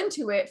feel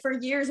into it for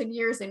years and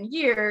years and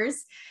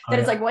years.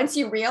 It's like, once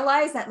you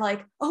realize that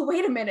like, oh,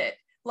 wait a minute,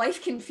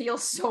 life can feel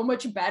so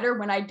much better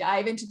when I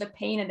dive into the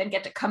pain and then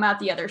get to come out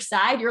the other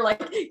side. You're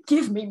like,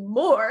 give me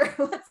more.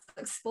 Let's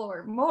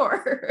explore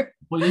more.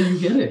 Well, you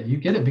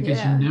get it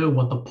because you know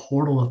what the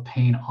portal of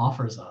pain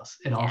offers us.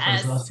 It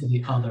offers us to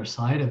the other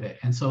side of it.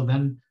 And so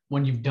then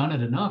when you've done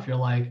it enough, you're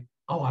like,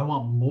 oh, I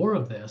want more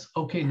of this.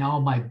 Okay, now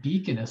my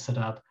beacon is set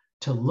up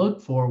to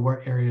look for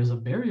where areas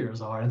of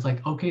barriers are. It's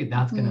like, okay,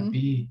 that's going to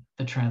be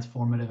the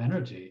transformative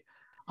energy.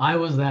 I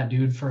was that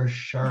dude for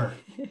sure.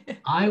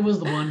 I was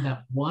the one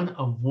that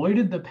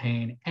avoided the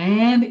pain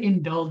and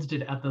indulged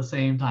it at the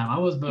same time. I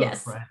was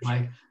both, right?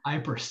 Like I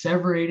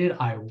perseverated,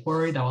 I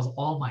worried. That was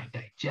all my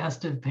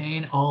digestive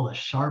pain, all the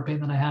sharp pain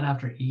that I had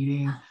after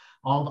eating.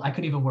 I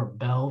couldn't even wear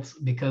belts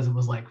because it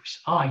was like,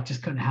 I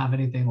just couldn't have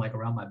anything like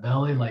around my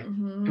belly. Like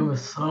it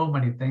was so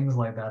many things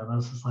like that. And I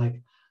was just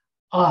like,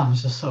 I'm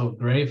just so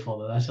grateful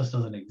that just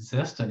doesn't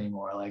exist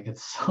anymore. Like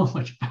it's so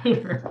much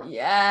better.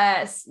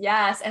 Yes.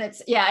 And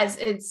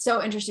it's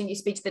so interesting. You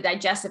speak to the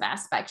digestive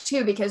aspect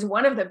too, because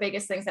one of the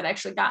biggest things that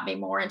actually got me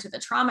more into the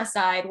trauma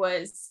side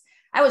was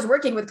I was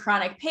working with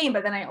chronic pain,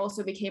 but then I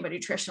also became a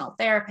nutritional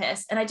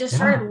therapist. And I just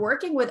started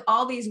working with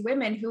all these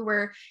women who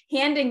were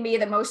handing me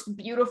the most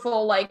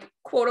beautiful, like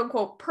quote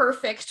unquote,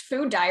 perfect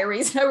food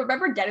diaries. And I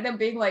remember getting them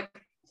being like,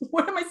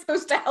 what am I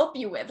supposed to help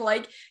you with?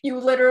 Like you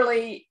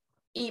literally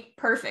eat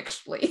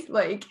perfectly.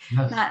 Like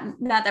Yes.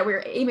 not that we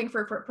were aiming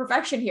for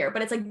perfection here,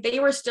 but it's like they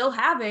were still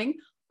having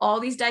all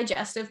these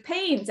digestive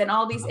pains and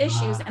all these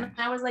issues. And Right.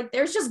 I was like,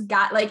 there's just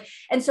got like,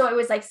 and so it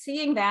was like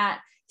seeing that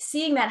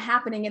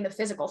happening in the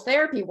physical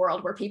therapy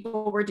world where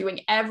people were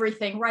doing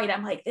everything right.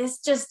 I'm like,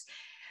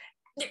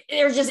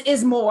 there just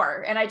is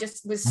more. And I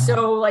just was Yeah.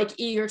 so like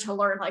eager to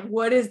learn, like,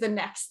 what is the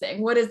next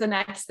thing? What is the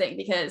next thing?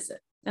 Because,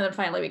 and then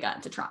finally we got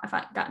into trauma.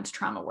 I got into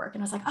trauma work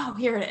and I was like, oh,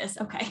 here it is.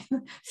 Okay.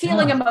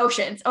 Feeling Yeah.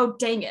 emotions. Oh,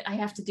 dang it. I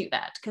have to do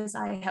that because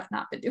I have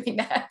not been doing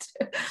that.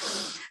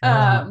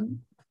 Yeah.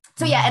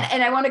 So yeah,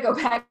 and I want to go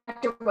back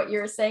to what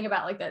you're saying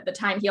about like the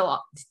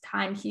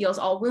time heals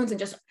all wounds, and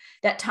just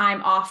that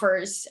time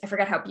offers, I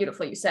forgot how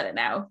beautifully you said it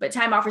now, but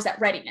time offers that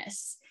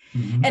readiness.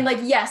 And Mhm. like,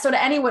 yeah, so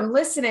to anyone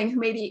listening who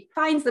maybe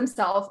finds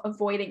themselves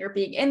avoiding or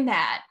being in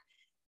that,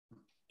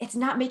 it's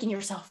not making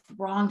yourself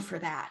wrong for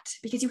that,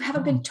 because you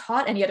haven't been Oh,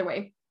 taught any other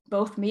way.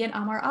 Both me and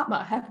Amar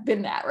Atma have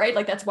been that, right?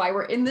 Like that's why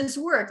we're in this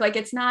work. Like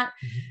it's not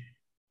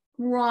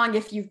mhm. wrong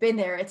if you've been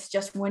there. It's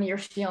just when you're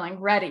feeling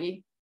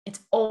ready, you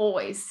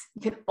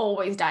can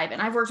always dive in.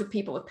 I've worked with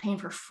people with pain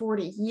for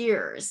 40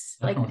 years.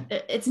 Like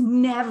Definitely. it's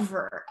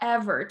never,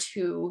 ever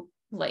too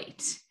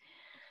late.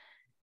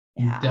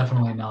 Yeah.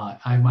 Definitely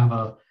not. I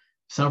have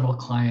several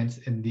clients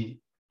in the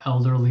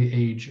elderly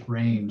age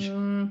range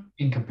Mm-hmm.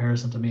 in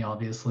comparison to me,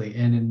 obviously.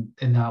 And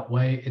in that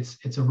way,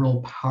 it's a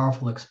real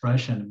powerful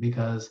expression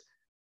because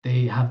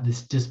they have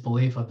this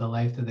disbelief of the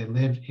life that they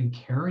lived in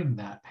carrying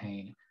that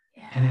pain.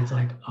 And it's Yeah.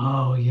 like,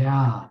 oh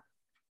yeah.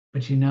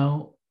 But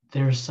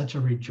there's such a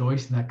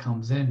rejoicing that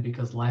comes in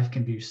because life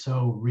can be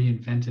so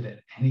reinvented at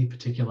any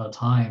particular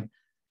time.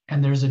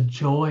 And there's a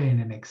joy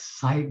and an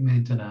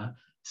excitement and a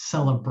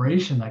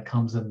celebration that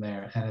comes in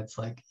there. And it's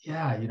like,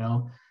 yeah,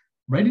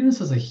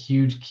 readiness is a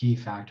huge key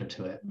factor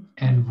to it. Mm-hmm.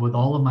 And with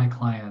all of my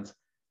clients,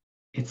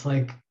 it's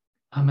like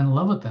I'm in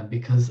love with them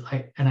because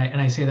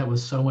I say that with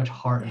so much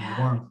heart and Yeah.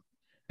 warmth,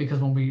 because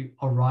when we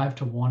arrive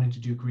to wanting to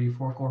do grief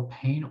work or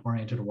pain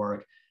oriented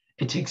work,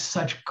 it takes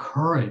such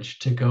courage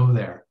to go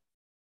there.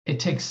 It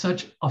takes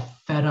such a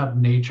fed up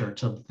nature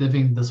to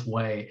living this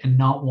way and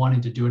not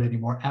wanting to do it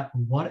anymore at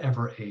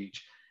whatever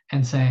age,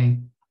 and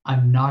saying,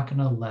 I'm not going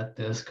to let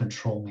this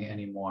control me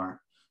anymore.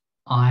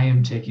 I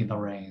am taking the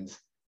reins.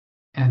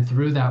 And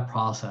through that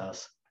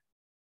process,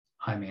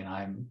 I mean,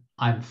 I'm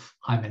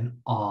in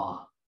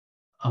awe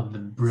of the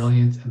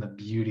brilliance and the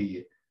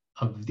beauty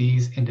of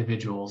these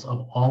individuals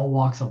of all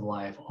walks of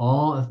life,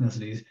 all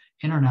ethnicities,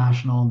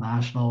 international,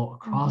 national,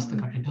 across the Mm-hmm.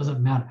 country. It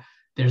doesn't matter.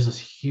 There's this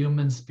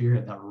human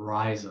spirit that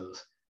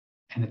rises,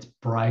 and it's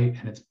bright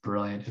and it's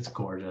brilliant. It's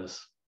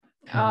gorgeous.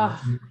 And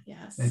Oh,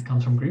 yes. it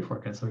comes from grief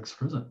work. And so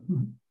exquisite.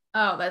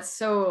 Oh, that's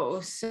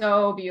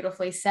so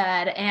beautifully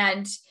said.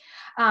 And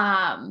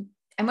I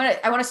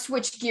want to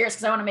switch gears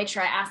because I want to make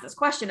sure I ask this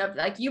question of,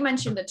 like, you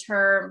mentioned the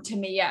term to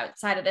me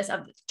outside of this,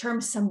 of the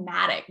term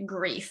somatic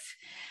grief.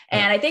 Yeah,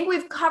 And I think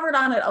we've covered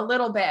on it a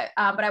little bit,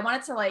 but I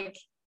wanted to, like,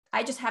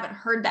 I just haven't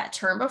heard that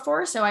term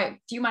before. So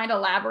do you mind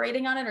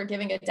elaborating on it or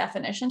giving a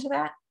definition to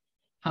that?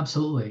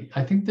 absolutely.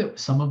 I think that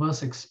some of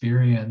us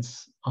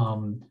experience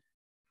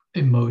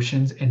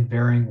emotions in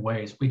varying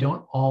ways. We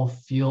don't all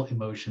feel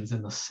emotions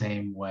in the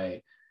same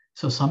way.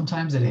 So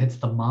sometimes it hits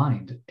the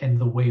mind and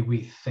the way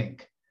we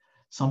think.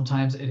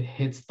 Sometimes it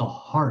hits the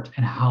heart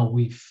and how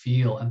we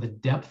feel and the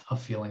depth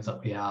of feelings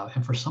that we have.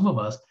 And for some of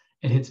us,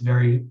 it hits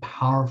very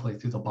powerfully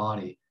through the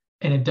body.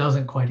 And it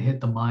doesn't quite hit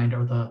the mind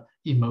or the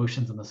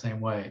emotions in the same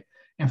way.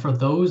 And for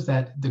those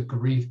that the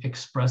grief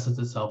expresses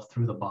itself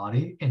through the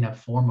body in a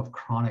form of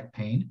chronic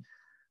pain,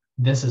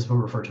 this is what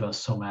we refer to as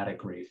somatic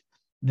grief.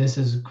 This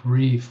is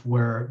grief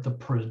where the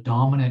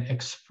predominant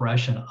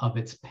expression of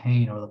its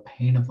pain or the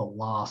pain of the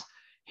loss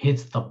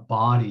hits the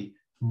body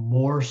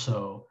more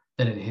so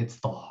than it hits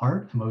the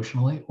heart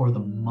emotionally or the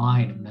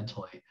mind Mm-hmm.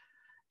 mentally.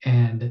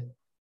 And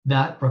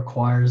that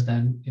requires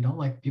then,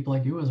 like people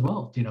like you as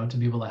well, to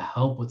be able to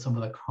help with some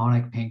of the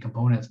chronic pain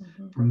components.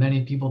 Mm-hmm. For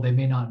many people, they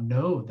may not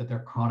know that their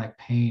chronic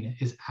pain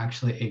is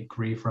actually a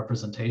grief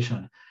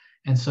representation.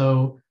 And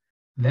so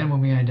then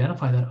when we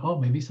identify that, oh,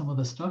 maybe some of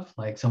the stuff,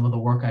 like some of the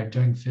work I'm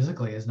doing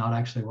physically is not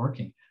actually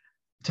working.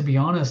 To be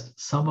honest,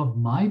 some of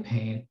my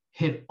pain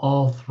hit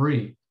all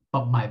three,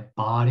 but my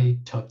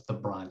body took the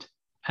brunt.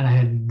 And I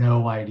had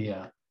no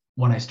idea.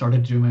 When I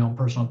started doing my own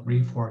personal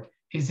grief work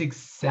is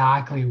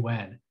exactly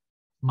when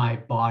my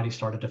body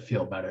started to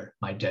feel better.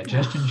 My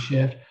digestion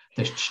shift,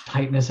 this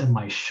tightness in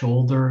my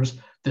shoulders,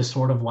 this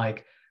sort of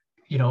like,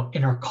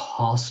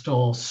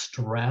 intercostal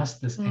stress,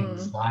 this Mm-hmm.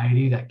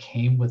 anxiety that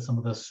came with some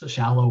of this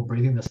shallow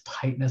breathing, this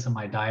tightness in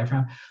my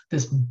diaphragm,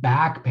 this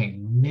back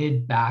pain,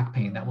 mid back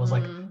pain that was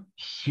like Mm-hmm.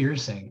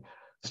 piercing,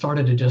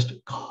 started to just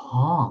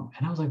calm.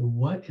 And I was like,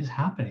 what is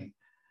happening?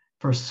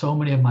 For so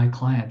many of my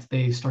clients,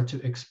 they start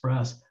to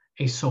express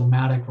a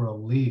somatic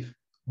relief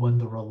when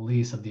the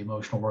release of the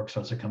emotional work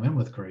starts to come in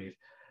with grief.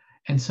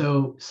 And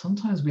so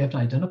sometimes we have to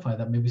identify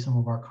that maybe some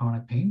of our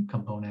chronic pain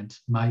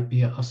components might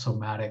be a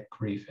somatic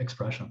grief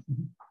expression.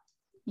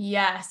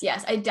 Yes,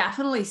 yes. I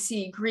definitely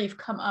see grief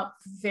come up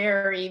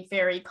very,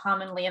 very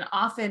commonly. And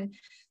often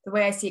the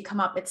way I see it come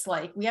up, it's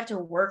like we have to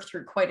work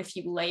through quite a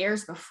few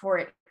layers before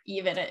it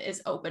even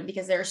is open,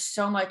 because there's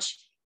so much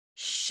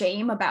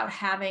shame about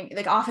having,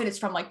 like, often it's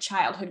from like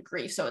childhood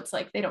grief. So it's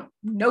like they don't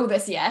know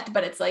this yet,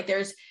 but it's like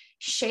there's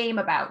shame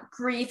about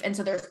grief. And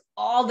so there's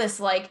all this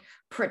like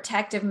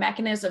protective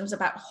mechanisms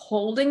about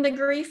holding the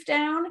grief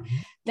down,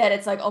 that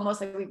it's like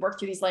almost like we work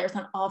through these layers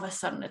and all of a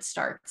sudden it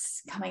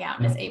starts coming out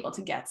and Yeah, is able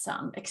to get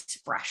some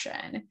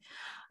expression.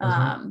 that's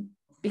right.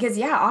 Because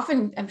yeah,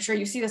 often I'm sure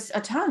you see this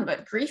a ton,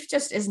 but grief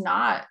just is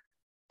not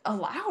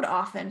allowed.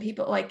 Often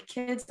people, like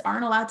kids,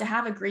 aren't allowed to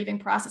have a grieving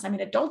process. I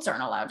mean, adults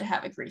aren't allowed to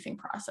have a grieving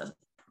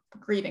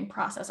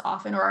process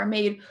often, or are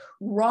made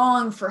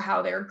wrong for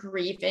how they're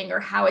grieving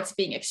or how it's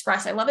being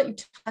expressed. I love that you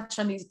touched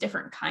on these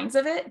different kinds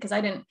of it, because I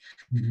didn't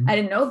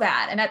know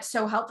that. And that's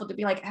so helpful to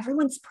be like,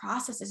 everyone's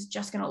process is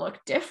just going to look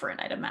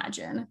different, I'd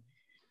imagine.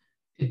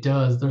 It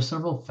does. There's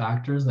several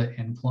factors that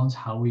influence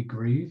how we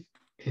grieve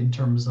in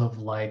terms of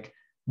like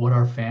what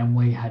our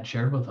family had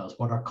shared with us,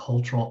 what our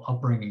cultural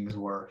upbringings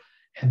were.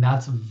 And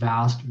that's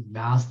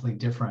vastly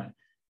different.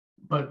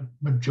 But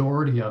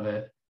majority of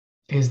it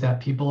is that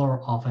people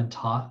are often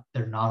taught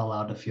they're not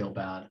allowed to feel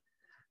bad.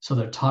 So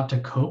they're taught to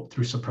cope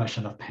through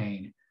suppression of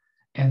pain.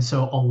 And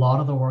so a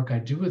lot of the work I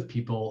do with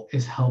people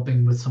is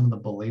helping with some of the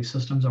belief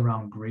systems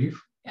around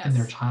grief in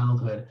their Yes.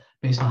 childhood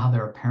based on how they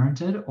were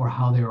parented or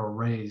how they were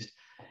raised,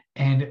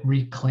 and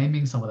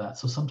reclaiming some of that.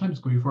 So sometimes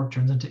grief work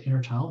turns into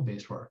inner child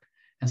based work.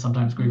 And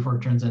sometimes grief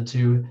work turns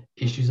into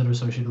issues that are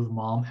associated with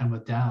mom and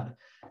with dad,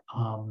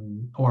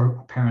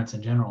 or parents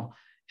in general.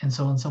 And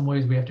so in some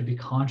ways, we have to be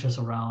conscious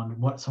around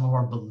what some of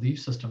our belief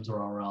systems are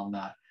around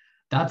that.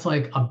 That's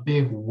like a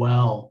big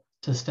well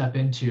to step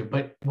into.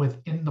 But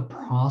within the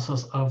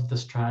process of the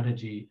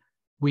strategy,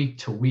 week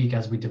to week,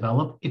 as we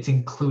develop, it's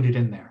included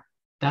in there.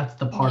 That's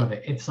the part Yeah. of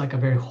it. It's like a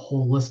very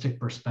holistic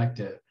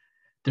perspective.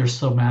 There's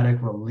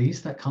somatic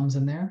release that comes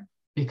in there,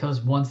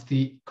 because once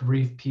the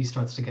grief piece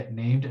starts to get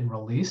named and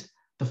released,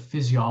 the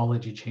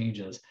physiology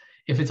changes.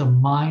 If it's a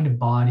mind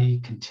body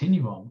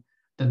continuum,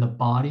 then the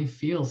body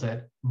feels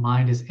it,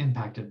 mind is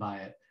impacted by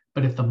it.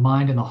 But if the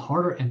mind and the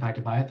heart are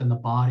impacted by it, then the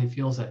body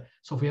feels it.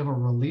 So if we have a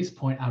release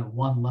point at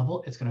one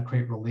level, it's going to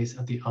create release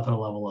at the other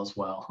level as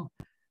well.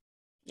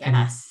 And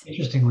Yes.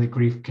 interestingly,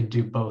 grief can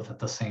do both at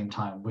the same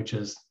time, which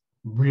is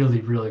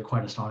really, really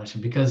quite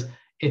astonishing, because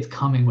it's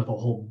coming with a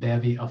whole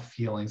bevy of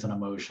feelings and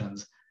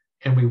emotions.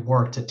 And we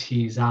work to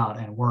tease out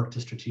and work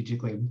to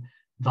strategically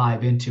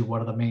dive into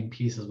what are the main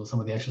pieces with some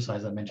of the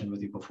exercise I mentioned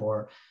with you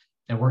before.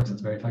 It works,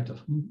 it's very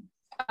effective.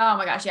 Oh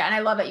my gosh, yeah. And I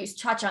love that you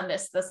touch on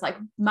this like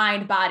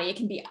mind body. It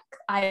can be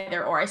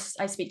either or. I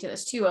speak to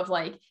this too, of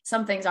like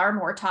some things are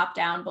more top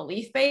down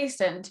belief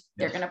based and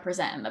they're Yes. going to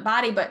present in the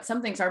body, but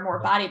some things are more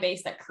body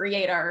based that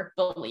create our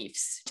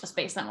beliefs just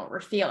based on what we're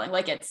feeling.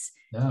 Like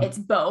Yeah. it's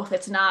both.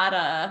 It's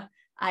not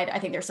I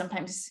think there's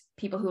sometimes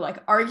people who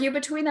like argue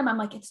between them. I'm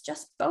like, it's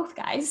just both,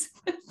 guys.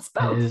 It's It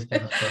both. is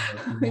just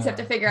both. We just have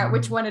to Yeah. figure out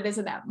which one it is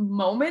in that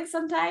moment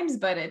sometimes,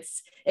 but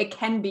it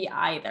can be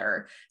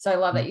either. So I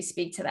love that you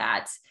speak to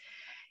that.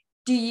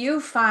 Do you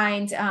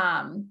find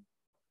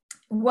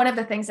one of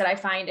the things that I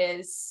find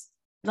is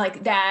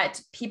like that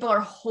people are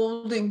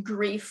holding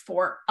grief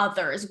for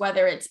others,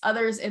 whether it's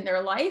others in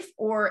their life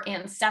or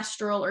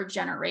ancestral or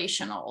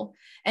generational?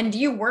 And do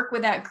you work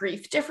with that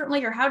grief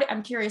differently, or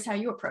I'm curious how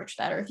you approach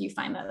that, or if you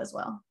find that as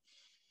well?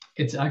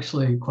 It's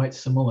actually quite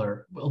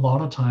similar. A lot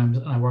of times,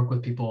 and I work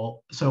with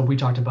people, so we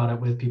talked about it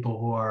with people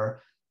who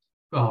are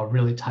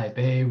really type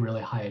A,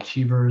 really high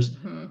achievers.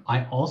 Mm-hmm.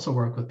 I also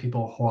work with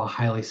people who are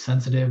highly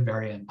sensitive,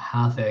 very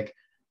empathic.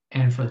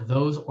 And for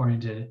those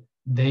oriented,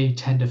 they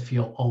tend to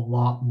feel a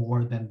lot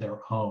more than their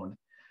own.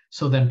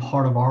 So then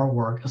part of our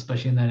work,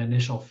 especially in that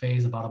initial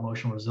phase about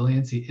emotional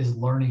resiliency, is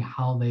learning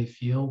how they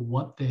feel,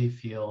 what they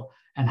feel,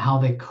 and how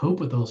they cope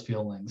with those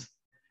feelings.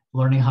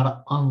 Learning how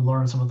to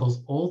unlearn some of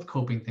those old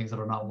coping things that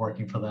are not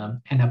working for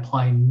them and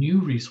apply new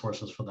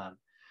resources for them.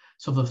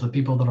 So the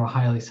people that are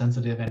highly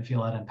sensitive and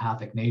feel that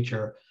empathic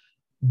nature,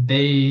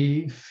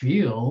 they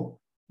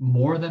feel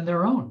more than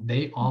their own.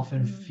 They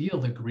often feel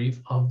the grief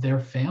of their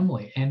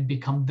family and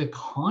become the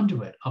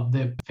conduit of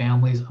the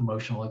family's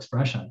emotional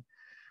expression.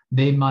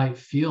 They might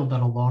feel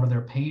that a lot of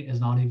their pain is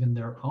not even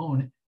their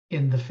own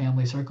in the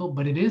family circle,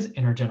 but it is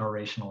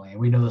intergenerationally. And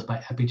we know this by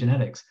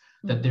epigenetics,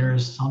 that there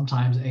is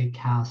sometimes a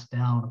cast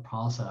down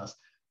process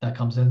that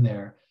comes in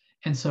there.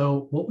 And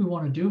so what we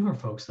want to do for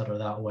folks that are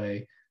that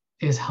way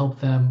is help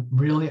them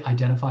really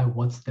identify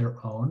what's their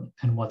own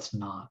and what's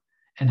not,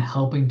 and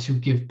helping to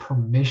give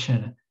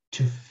permission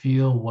to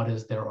feel what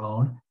is their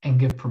own and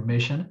give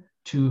permission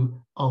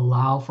to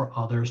allow for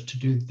others to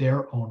do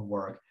their own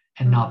work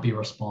and not be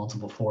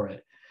responsible for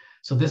it.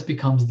 So this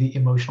becomes the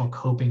emotional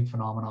coping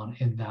phenomenon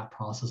in that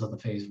process of the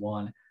phase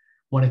one.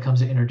 When it comes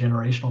to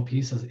intergenerational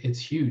pieces, it's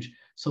huge.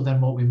 So then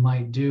what we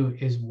might do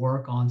is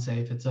work on, say,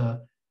 if it's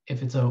a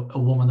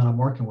woman that I'm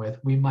working with,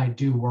 we might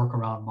do work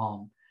around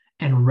mom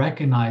and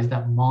recognize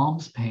that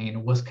mom's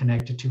pain was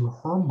connected to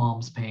her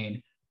mom's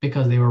pain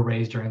because they were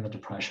raised during the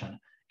Depression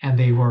and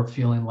they were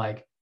feeling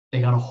like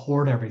they got to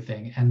hoard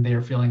everything and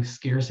they're feeling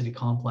scarcity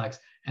complex.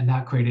 And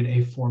that created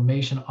a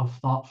formation of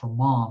thought for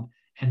mom.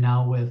 And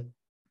now with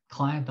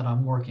client that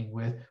I'm working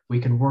with, we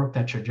can work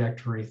that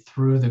trajectory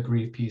through the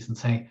grief piece and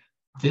saying,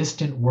 this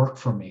didn't work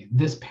for me.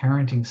 This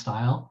parenting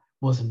style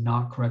was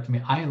not correct for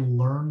me. I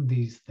learned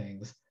these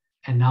things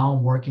and now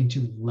I'm working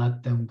to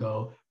let them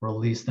go,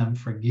 release them,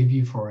 forgive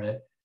you for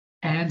it,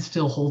 and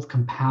still hold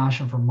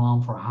compassion for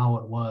mom for how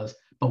it was,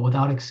 but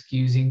without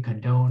excusing,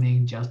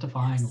 condoning,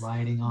 justifying,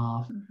 writing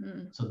off.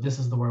 So this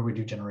is the where we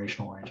do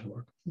generational oriented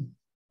work.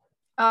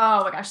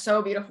 Oh my gosh,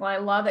 so beautiful. I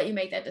love that you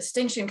make that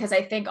distinction, because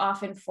I think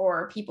often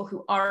for people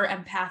who are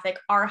empathic,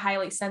 are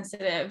highly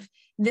sensitive,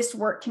 this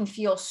work can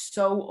feel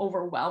so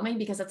overwhelming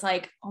because it's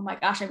like, oh my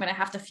gosh, I'm going to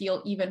have to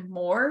feel even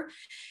more.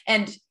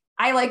 And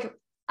I like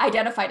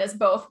identified as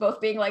both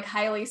being like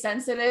highly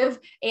sensitive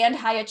and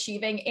high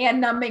achieving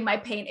and numbing my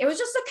pain. It was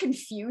just a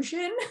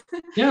confusion.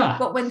 Yeah.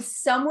 But when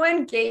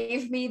someone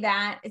gave me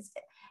that,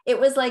 it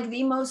was like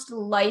the most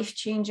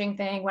life-changing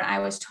thing when I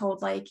was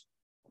told, like,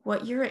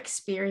 what you're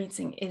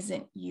experiencing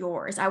isn't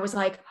yours. I was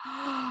like,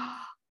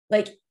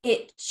 like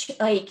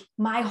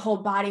my whole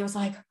body was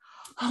like,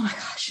 oh my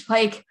gosh,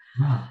 like,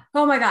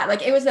 oh my God,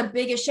 like it was the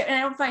biggest shift. And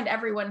I don't find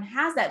everyone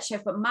has that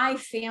shift, but my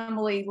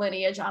family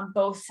lineage on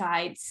both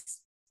sides,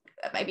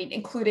 I mean,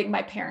 including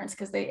my parents,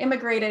 because they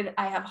immigrated.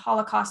 I have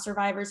Holocaust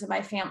survivors in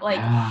my family,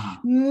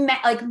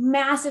 like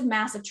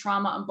massive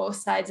trauma on both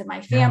sides of my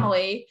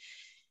family,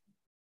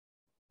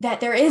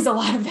 that there is a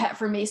lot of that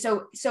for me.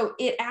 So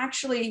it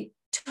actually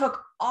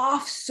took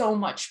off so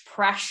much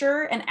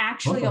pressure and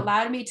actually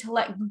allowed me to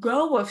let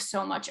go of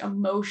so much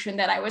emotion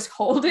that I was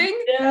holding.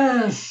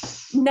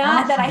 Yes.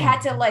 Not that I had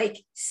to like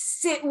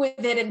sit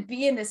with it and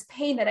be in this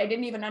pain that I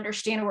didn't even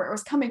understand where it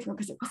was coming from,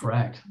 because it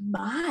wasn't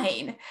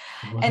mine.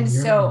 And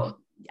so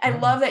I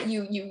love that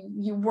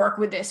you work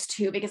with this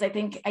too, because I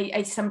think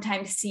I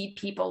sometimes see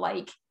people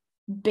like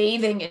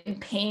bathing in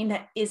pain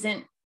that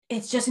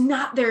it's just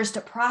not theirs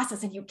to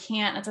process. And you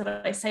can't, that's what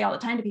I say all the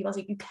time to people, is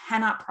like, you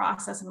cannot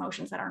process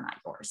emotions that are not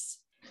yours.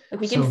 Like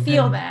we can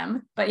feel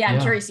them, but I'm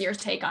curious your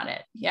take on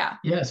it. Yeah.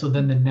 So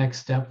then the next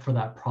step for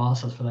that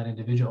process for that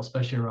individual,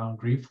 especially around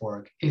grief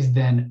work, is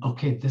then,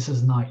 okay, this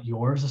is not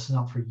yours. This is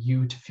not for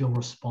you to feel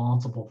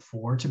responsible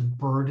for, to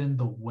burden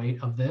the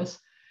weight of this.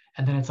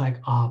 And then it's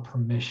like,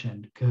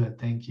 permission. Good.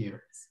 Thank you.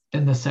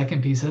 Then the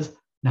second piece is,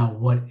 now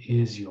what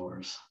is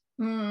yours?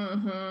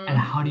 And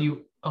how do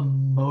you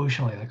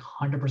emotionally, like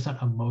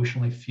 100%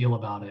 emotionally feel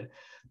about it?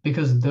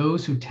 Because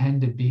those who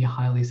tend to be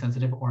highly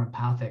sensitive or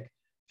empathic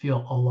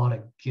feel a lot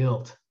of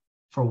guilt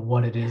for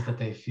what it is that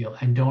they feel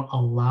and don't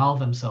allow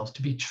themselves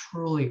to be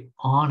truly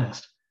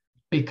honest,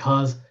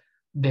 because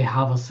they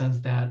have a sense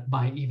that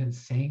by even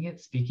saying it,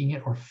 speaking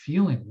it, or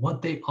feeling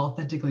what they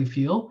authentically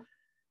feel,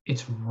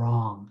 it's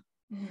wrong.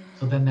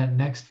 So then that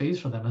next phase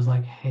for them is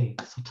like, hey,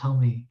 so tell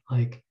me,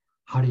 like,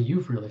 how do you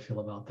really feel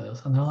about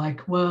this? And they're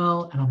like,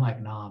 well, and I'm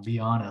like, nah, be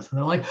honest. And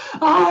they're like,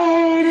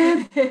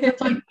 I hate it.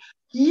 It's like,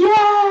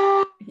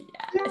 yeah,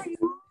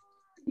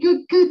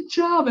 good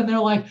job. And they're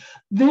like,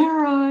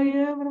 there I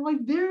am. And I'm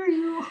like, there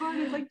you are.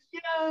 And it's like,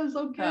 yes,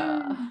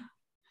 okay.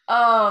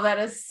 That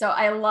is so,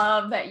 I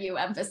love that you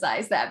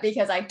emphasize that,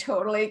 because I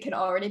totally can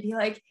already be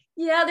like,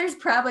 yeah, there's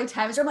probably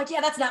times where I'm like,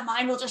 yeah, that's not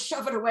mine. We'll just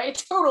shove it away.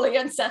 Totally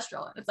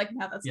ancestral. And it's like,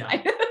 no, that's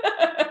mine.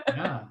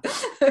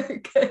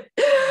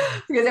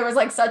 Because it was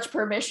like such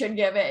permission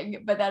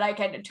giving, but then I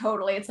kind of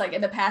totally, it's like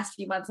in the past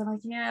few months, I'm like,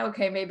 yeah,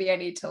 okay, maybe I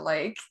need to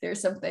like,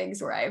 there's some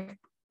things where I've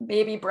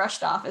maybe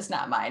brushed off as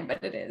not mine,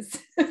 but it is.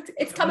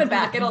 It's coming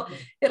back.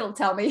 It'll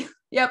tell me.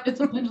 Yep. It's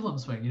a pendulum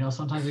swing.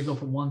 Sometimes they go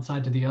from one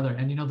side to the other,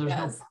 and there's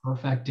no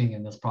perfecting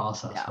in this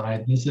process,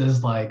 right? This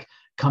is like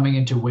coming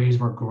into ways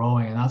we're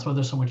growing, and that's why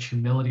there's so much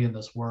humility in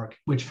this work,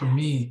 which for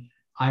me,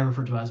 I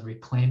refer to as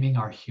reclaiming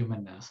our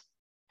humanness.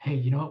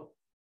 Hey,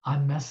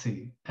 I'm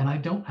messy and I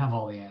don't have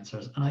all the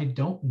answers and I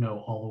don't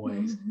know all the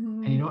ways.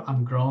 And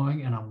I'm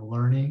growing and I'm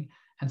learning,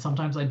 and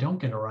sometimes I don't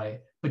get it right.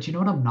 But you know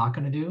what I'm not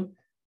going to do?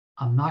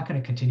 I'm not going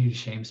to continue to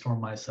shame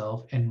storm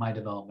myself in my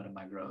development and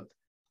my growth.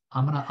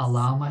 I'm going to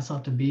allow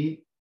myself to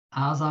be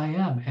as I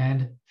am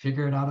and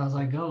figure it out as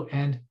I go,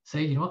 and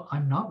say, you know what,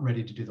 I'm not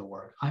ready to do the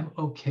work. I'm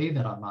okay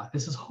that I'm not.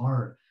 This is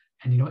hard.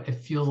 And it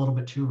feels a little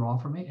bit too raw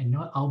for me. And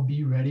I'll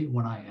be ready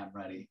when I am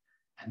ready.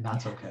 And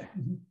that's okay.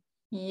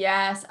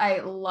 Yes, I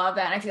love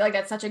that. And I feel like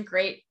that's such a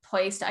great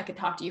place I could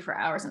talk to you for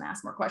hours and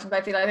ask more questions.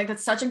 But I think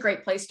that's such a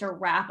great place to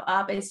wrap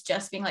up, is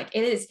just being like,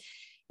 this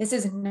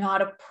is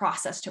not a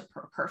process to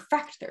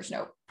perfect. There's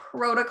no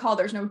protocol.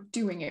 There's no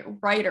doing it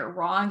right or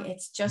wrong.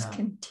 It's just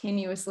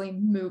continuously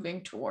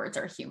moving towards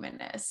our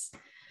humanness.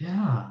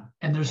 Yeah.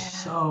 And there's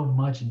so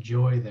much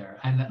joy there.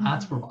 And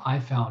that's where I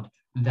found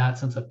that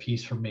sense of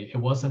peace for me. It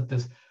wasn't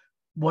this,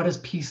 what does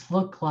peace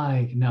look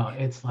like? No,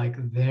 it's like,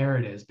 there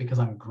it is, because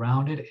I'm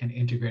grounded and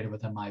integrated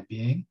within my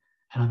being,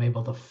 and I'm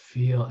able to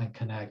feel and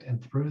connect.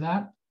 And through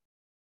that,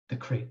 the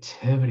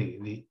creativity,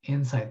 the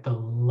insight, the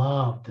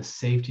love, the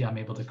safety I'm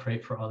able to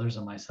create for others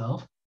and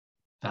myself,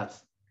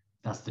 that's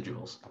the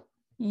jewels.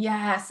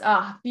 Yes.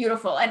 Oh,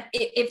 beautiful. And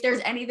if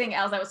there's anything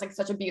else, that was like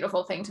such a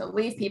beautiful thing to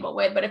leave people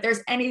with. But if there's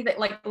anything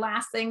like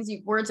last things,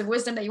 words of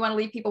wisdom that you want to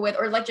leave people with,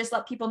 or like just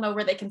let people know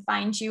where they can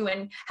find you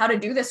and how to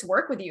do this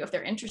work with you if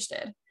they're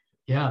interested.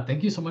 Yeah,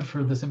 thank you so much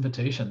for this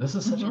invitation. This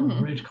is such a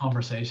Mm-hmm. rich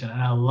conversation,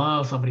 and I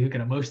love somebody who can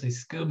emotionally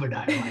scuba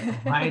dive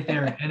like right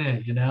there in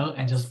it,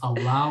 and just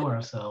allow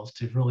ourselves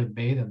to really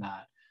bathe in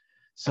that.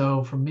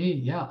 So for me,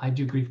 yeah, I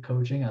do grief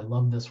coaching. I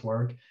love this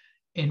work.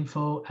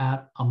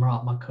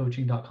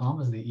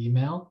 info@amaratmacoaching.com is the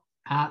email.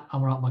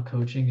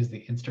 @amaratmacoaching is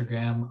the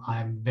Instagram.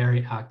 I'm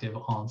very active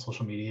on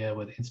social media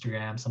with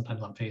Instagram,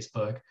 sometimes on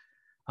Facebook.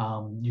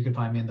 You can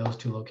find me in those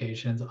two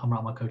locations.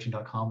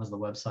 amaratmacoaching.com is the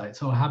website.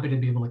 So happy to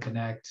be able to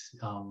connect,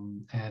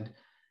 and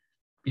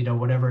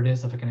whatever it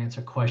is, if I can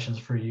answer questions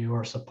for you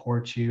or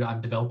support you.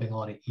 I'm developing a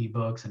lot of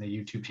ebooks and a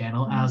YouTube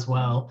channel as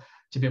well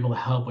to be able to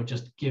help with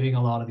just giving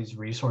a lot of these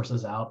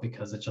resources out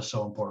because it's just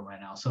so important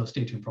right now. So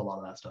stay tuned for a lot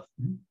of that stuff.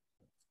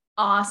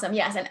 Awesome.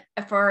 Yes. And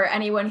for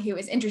anyone who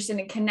is interested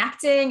in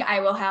connecting,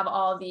 I will have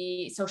all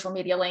the social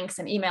media links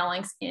and email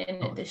links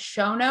in the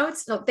show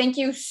notes. So thank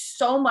you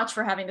so much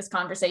for having this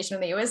conversation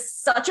with me. It was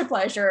such a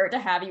pleasure to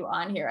have you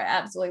on here. I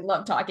absolutely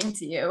love talking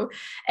to you.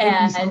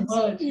 Thank you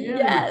so much.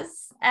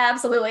 Yes,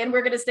 absolutely. And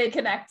we're going to stay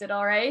connected.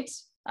 All right.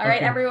 All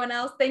right, everyone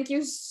else, thank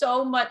you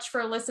so much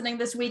for listening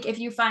this week. If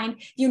you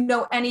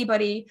know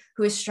anybody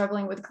who is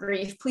struggling with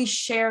grief, please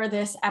share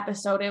this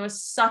episode. It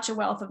was such a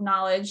wealth of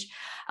knowledge,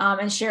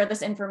 and share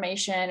this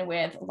information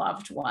with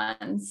loved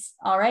ones.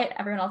 All right,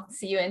 everyone, I'll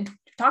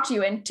talk to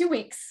you in 2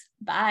 weeks.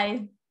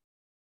 Bye.